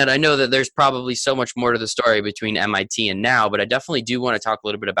 So Ned, I know that there's probably so much more to the story between MIT and now, but I definitely do want to talk a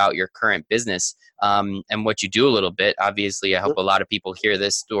little bit about your current business and what you do a little bit. Obviously, I hope a lot of people hear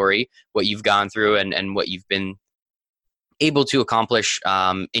this story, what you've gone through and what you've been able to accomplish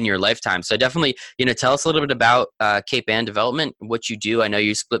in your lifetime. So definitely, tell us a little bit about Cape Ann Development, what you do. I know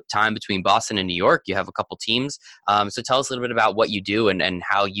you split time between Boston and New York. You have a couple teams. So tell us a little bit about what you do and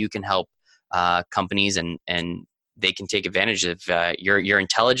how you can help companies and they can take advantage of your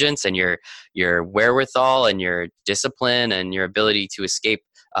intelligence and your wherewithal and your discipline and your ability to escape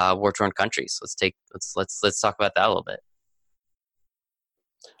war-torn countries. Let's talk about that a little bit.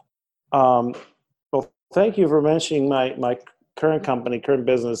 Well, thank you for mentioning my current company, current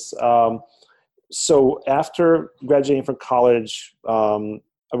business. So after graduating from college, I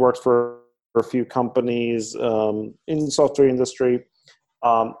worked for a few companies in the software industry.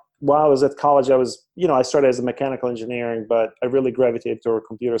 While I was at college, I started as a mechanical engineering, but I really gravitated toward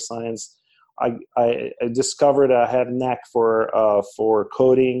computer science. I discovered I had a knack for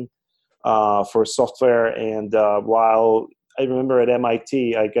coding, for software, and while I remember at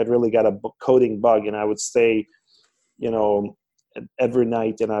MIT, I really got a coding bug, and I would stay, you know, every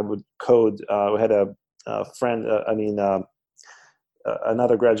night, and I would code. We had a friend,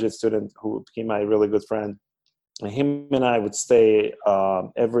 another graduate student who became my really good friend. And him and I would stay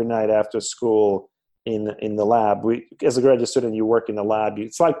every night after school in the lab. As a graduate student, you work in the lab.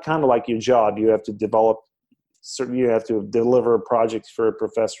 It's like kind of like your job. You have to you have to deliver projects for a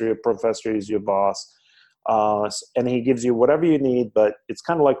professor. Your professor is your boss. And he gives you whatever you need, but it's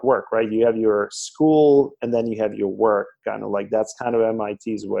kind of like work, right? You have your school and then you have your work, kind of like that's kind of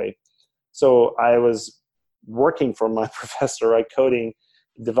MIT's way. So I was working for my professor, right? Coding,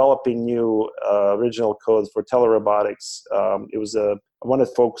 developing new original code for telerobotics. I wanted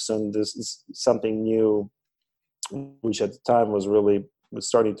to focus on this something new, which at the time was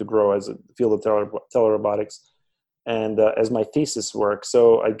starting to grow as a field of telerobotics, and as my thesis work.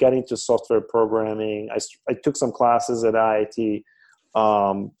 So I got into software programming. I took some classes at IIT,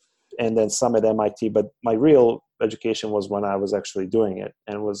 and then some at MIT, but my real education was when I was actually doing it,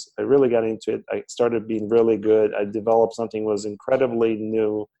 and I really got into it. I started being really good. I developed something that was incredibly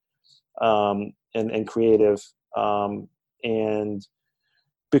new and creative, and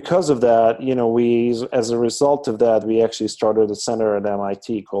because of that, as a result of that, we actually started a center at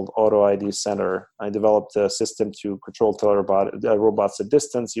MIT called Auto ID Center. I developed a system to control robots at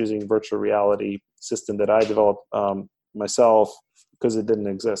distance using virtual reality system that I developed myself because it didn't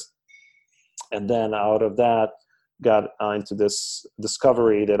exist. And then out of that, got into this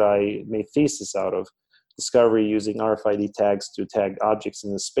discovery that I made thesis out of. Discovery using RFID tags to tag objects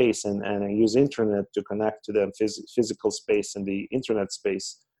in the space, and I use internet to connect to the physical space and the internet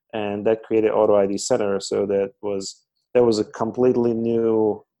space, and that created Auto ID Center. So that was a completely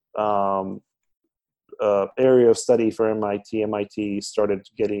new area of study for MIT. MIT started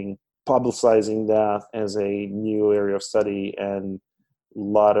publicizing that as a new area of study, and a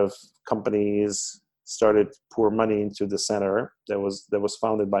lot of companies started to pour money into the center that was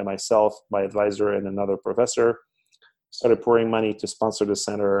founded by myself, my advisor, and another professor. Started pouring money to sponsor the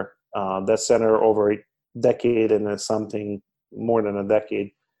center. That center, over a decade and something more than a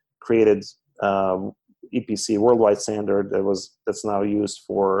decade, created EPC, worldwide standard that's now used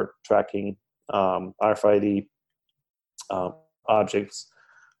for tracking RFID objects.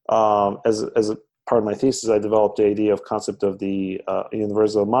 As a part of my thesis, I developed the idea of concept of the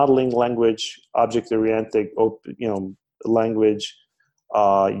universal modeling language, object-oriented, language,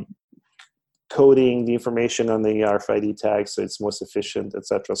 uh, coding the information on the RFID tag so it's most efficient,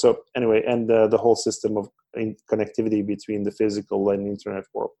 etc. So anyway, and the whole system of connectivity between the physical and internet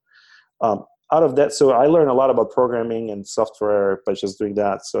world. Out of that, so I learned a lot about programming and software by just doing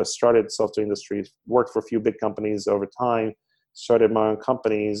that. So I started software industry, worked for a few big companies over time, started my own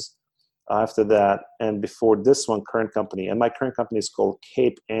companies after that. And before this one, current company, and my current company is called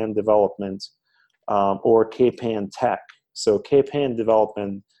Cape Ann Development, or Cape Ann Tech. So Cape Ann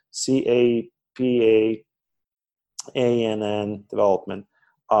Development, CAPAANN Development,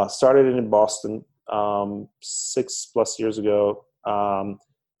 started in Boston 6+ years ago.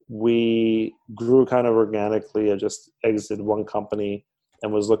 We grew kind of organically. I just exited one company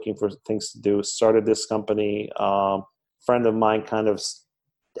and was looking for things to do. Started this company. Friend of mine kind of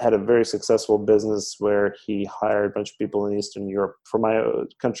had a very successful business where he hired a bunch of people in Eastern Europe, from my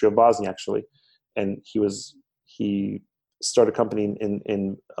country of Bosnia, actually. And he started a company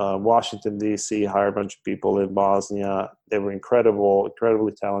in Washington, D.C., hired a bunch of people in Bosnia. They were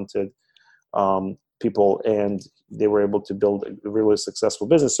incredibly talented people, and they were able to build a really successful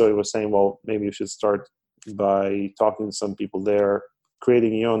business. So he was saying, well, maybe you should start by talking to some people there,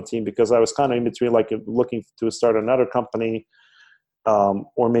 creating your own team, because I was kind of in between, like looking to start another company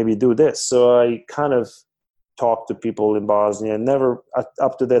or maybe do this. So I kind of talked to people in Bosnia. Never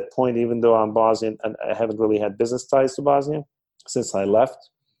up to that point, even though I'm Bosnian, and I haven't really had business ties to Bosnia since I left.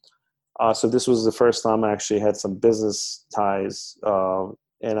 So this was the first time I actually had some business ties,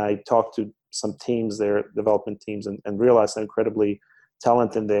 and I talked to some teams there, development teams, and realized how incredibly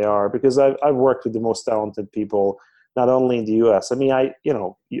talented they are, because I've worked with the most talented people, not only in the U.S. I mean, at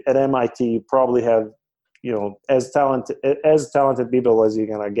MIT, you probably have, as talented people as you're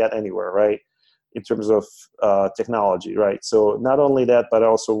gonna get anywhere, right? In terms of technology, right? So not only that, but I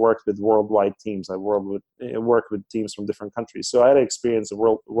also worked with worldwide teams. I worked with teams from different countries. So I had experience of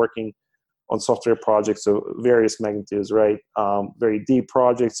working on software projects of various magnitudes, right? Very deep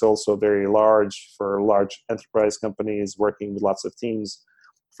projects, also very large for large enterprise companies, working with lots of teams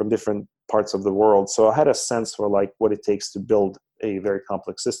from different parts of the world. So I had a sense for like what it takes to build a very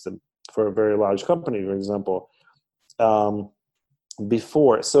complex system for a very large company, for example. When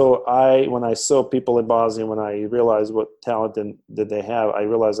I saw people in Bosnia, when I realized what talent that they have, I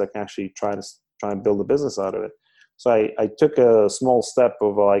realized I can actually try and build a business out of it. So I took a small step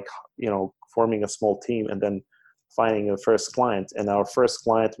of forming a small team and then finding a first client. And our first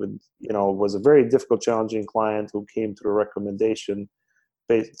client was a very difficult, challenging client who came through a recommendation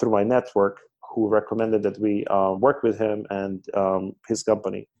through my network, who recommended that we work with him and his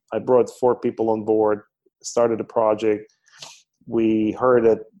company. I brought 4 people on board, started a project. We heard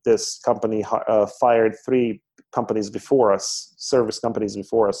that this company fired 3 companies before us, service companies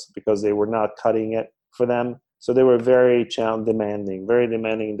before us, because they were not cutting it for them. So they were very demanding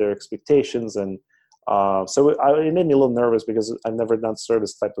in their expectations. And so it made me a little nervous because I've never done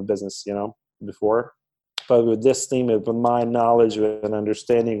service type of business, before. But with this team, with my knowledge and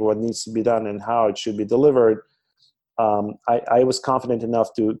understanding what needs to be done and how it should be delivered, I was confident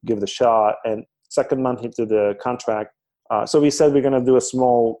enough to give it a shot. And second month into the contract, so we said we're going to do a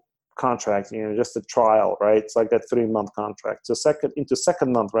small contract, just a trial, right? It's like that 3-month contract. So second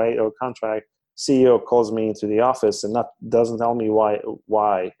month, right, or contract, CEO calls me into the office and doesn't tell me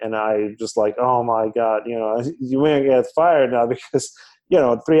why. And I just like, oh my God, you ain't get fired now because,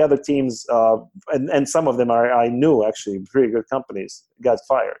 3 other teams, and some of them I knew actually pretty good companies got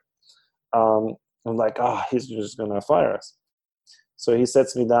fired. I'm like, he's just going to fire us. So he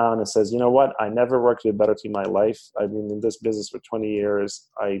sets me down and says, you know what? I never worked with a better team in my life. I've been in this business for 20 years.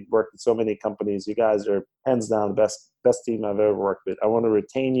 I worked with so many companies. You guys are hands down the best team I've ever worked with. I want to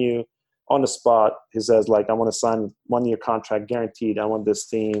retain you on the spot. He says, I want to sign 1-year contract guaranteed. I want this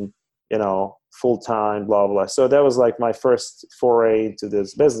team, full time, blah, blah. So that was like my first foray into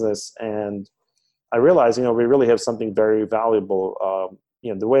this business. And I realized, we really have something very valuable.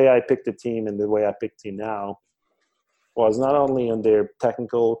 The way I picked the team and the way I picked team now was not only on their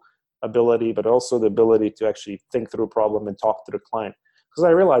technical ability, but also the ability to actually think through a problem and talk to the client. Because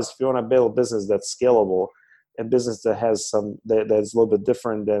I realized if you want to build a business that's scalable, and business that has that's a little bit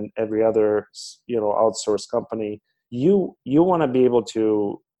different than every other, outsourced company, you want to be able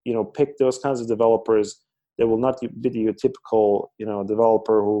to, pick those kinds of developers that will not be your typical,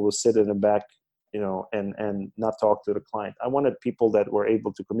 developer who will sit in the back, and not talk to the client. I wanted people that were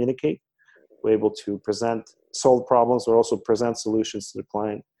able to communicate, were able to solve problems, or also present solutions to the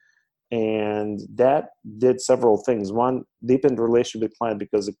client. And that did several things. One, deepened the relationship with client,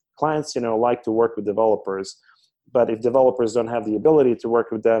 because the clients, like to work with developers. But if developers don't have the ability to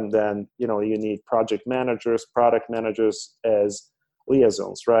work with them, then, you need project managers, product managers as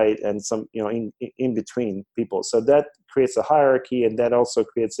liaisons, right? And some, in between people. So that creates a hierarchy, and that also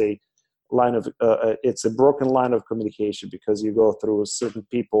creates a line of, it's a broken line of communication, because you go through certain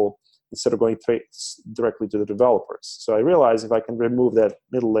people instead of going directly to the developers. So I realized if I can remove that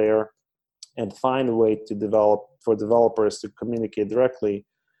middle layer and find a way to for developers to communicate directly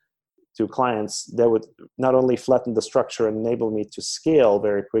to clients, that would not only flatten the structure and enable me to scale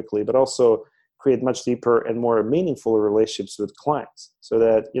very quickly, but also create much deeper and more meaningful relationships with clients. So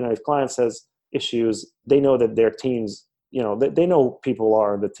that, if clients has issues, they know that their teams, they know people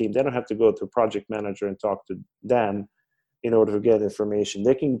are on the team. They don't have to go to a project manager and talk to them in order to get information.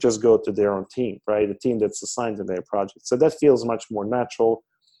 They can just go to their own team, right? The team that's assigned to their project. So that feels much more natural.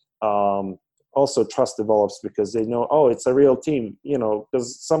 Also, trust develops because they know, oh, it's a real team,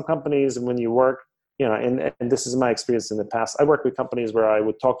 because some companies, when you work, and this is my experience in the past, I worked with companies where I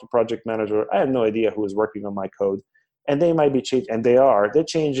would talk to project manager. I have no idea who is working on my code, and they might be changing, and they're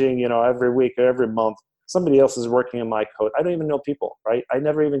changing, every week or every month. Somebody else is working on my code. I don't even know people, right? I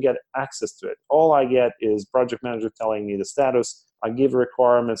never even get access to it. All I get is project manager telling me the status. I give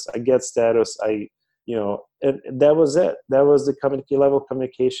requirements. I get status. And that was it. That was the level of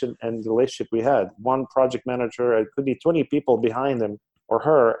communication and relationship we had. One project manager, it could be 20 people behind him or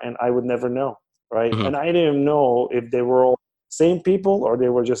her, and I would never know, right? Mm-hmm. And I didn't even know if they were all same people or they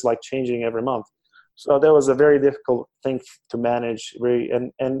were just like changing every month. So that was a very difficult thing to manage.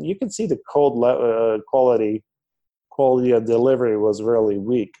 And you can see the quality of delivery was really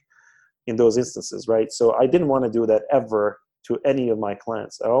weak in those instances, right? So I didn't want to do that ever to any of my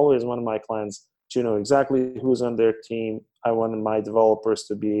clients. I always wanted my clients to know exactly who's on their team. I wanted my developers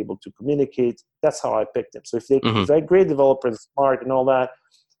to be able to communicate. That's how I picked them. So if I great developers, smart and all that,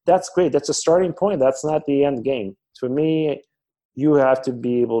 that's great. That's a starting point. That's not the end game. To me, you have to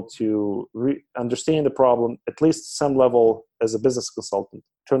be able to understand the problem, at least some level as a business consultant,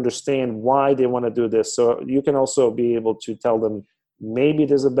 to understand why they want to do this. So you can also be able to tell them, maybe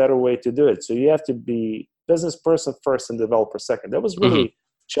there's a better way to do it. So you have to be business person first and developer second. That was really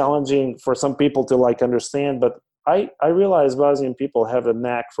challenging for some people to understand, but I realize Bosnian people have a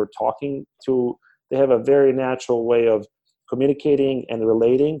knack for they have a very natural way of communicating and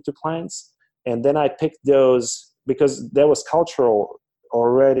relating to clients. And then I picked those because there was cultural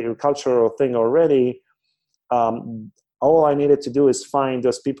thing already. All I needed to do is find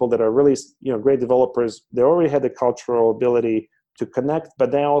those people that are really, great developers. They already had the cultural ability to connect,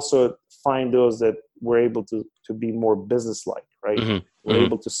 but then also find those that were able to be more business-like, right? Were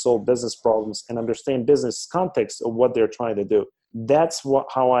able to solve business problems and understand business context of what they're trying to do. That's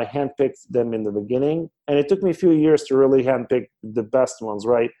how I handpicked them in the beginning. And it took me a few years to really handpick the best ones,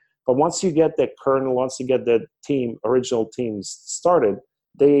 right? But once you get that kernel, once you get that original teams started,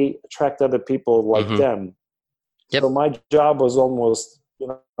 they attract other people like them. Yep. So my job was almost,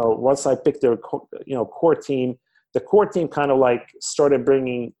 once I picked their, core team, the core team kind of started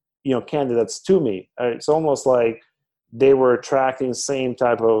bringing, candidates to me. It's almost like they were attracting the same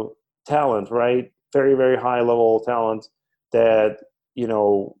type of talent, right? Very, very high level talent that,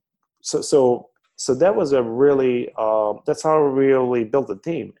 so that was a really, that's how we really built the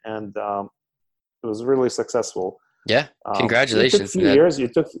team. And it was really successful. Yeah. Congratulations. It took a few years.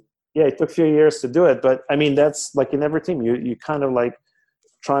 It took a few years to do it. But I mean, that's like in every team, you kind of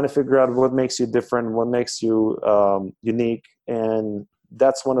trying to figure out what makes you different, what makes you unique. And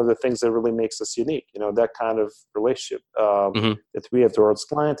that's one of the things that really makes us unique, that kind of relationship that we have towards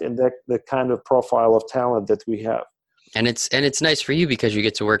client and the kind of profile of talent that we have. And it's nice for you because you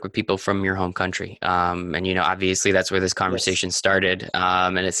get to work with people from your home country. And, obviously that's where this conversation started.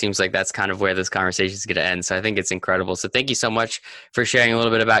 And it seems like that's kind of where this conversation is going to end. So I think it's incredible. So thank you so much for sharing a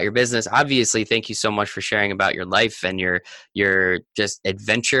little bit about your business. Obviously, thank you so much for sharing about your life and your just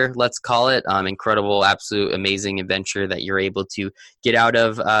adventure, let's call it. Incredible, absolute, amazing adventure that you're able to get out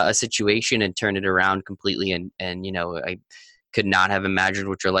of a situation and turn it around completely. And I could not have imagined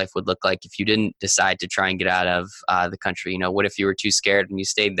what your life would look like if you didn't decide to try and get out of the country. What if you were too scared and you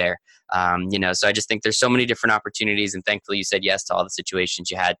stayed there? So I just think there's so many different opportunities, and thankfully you said yes to all the situations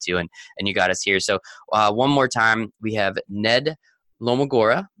you had to, and you got us here. So one more time, we have Ned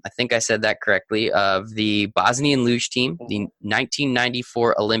Lomogora, I think I said that correctly, of the Bosnian Luge team, the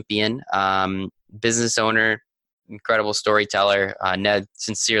 1994 Olympian, business owner, incredible storyteller. Ned,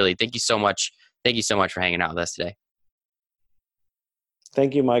 sincerely, thank you so much. Thank you so much for hanging out with us today.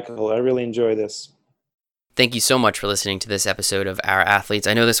 Thank you, Michael. I really enjoy this. Thank you so much for listening to this episode of Our Athletes.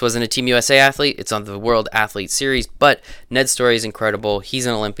 I know this wasn't a Team USA athlete, it's on the World Athlete Series, but Ned's story is incredible. He's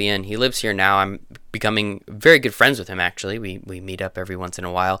an Olympian. He lives here now. I'm becoming very good friends with him, actually. We meet up every once in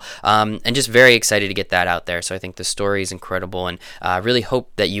a while, and just very excited to get that out there. So I think the story is incredible, and I really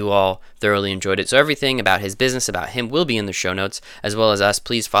hope that you all thoroughly enjoyed it. So everything about his business, about him, will be in the show notes, as well as us.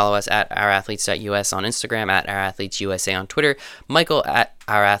 Please follow us at ourathletes.us on Instagram, at ourathletesusa on Twitter, Michael at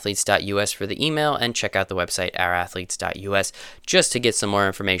ourathletes.us for the email, and check out the website ourathletes.us just to get some more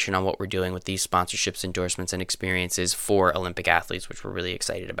information on what we're doing with these sponsorships, endorsements, and experiences for Olympic athletes, which we're really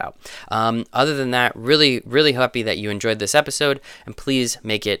excited about. Other than that, really happy that you enjoyed this episode, and please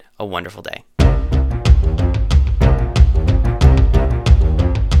make it a wonderful day.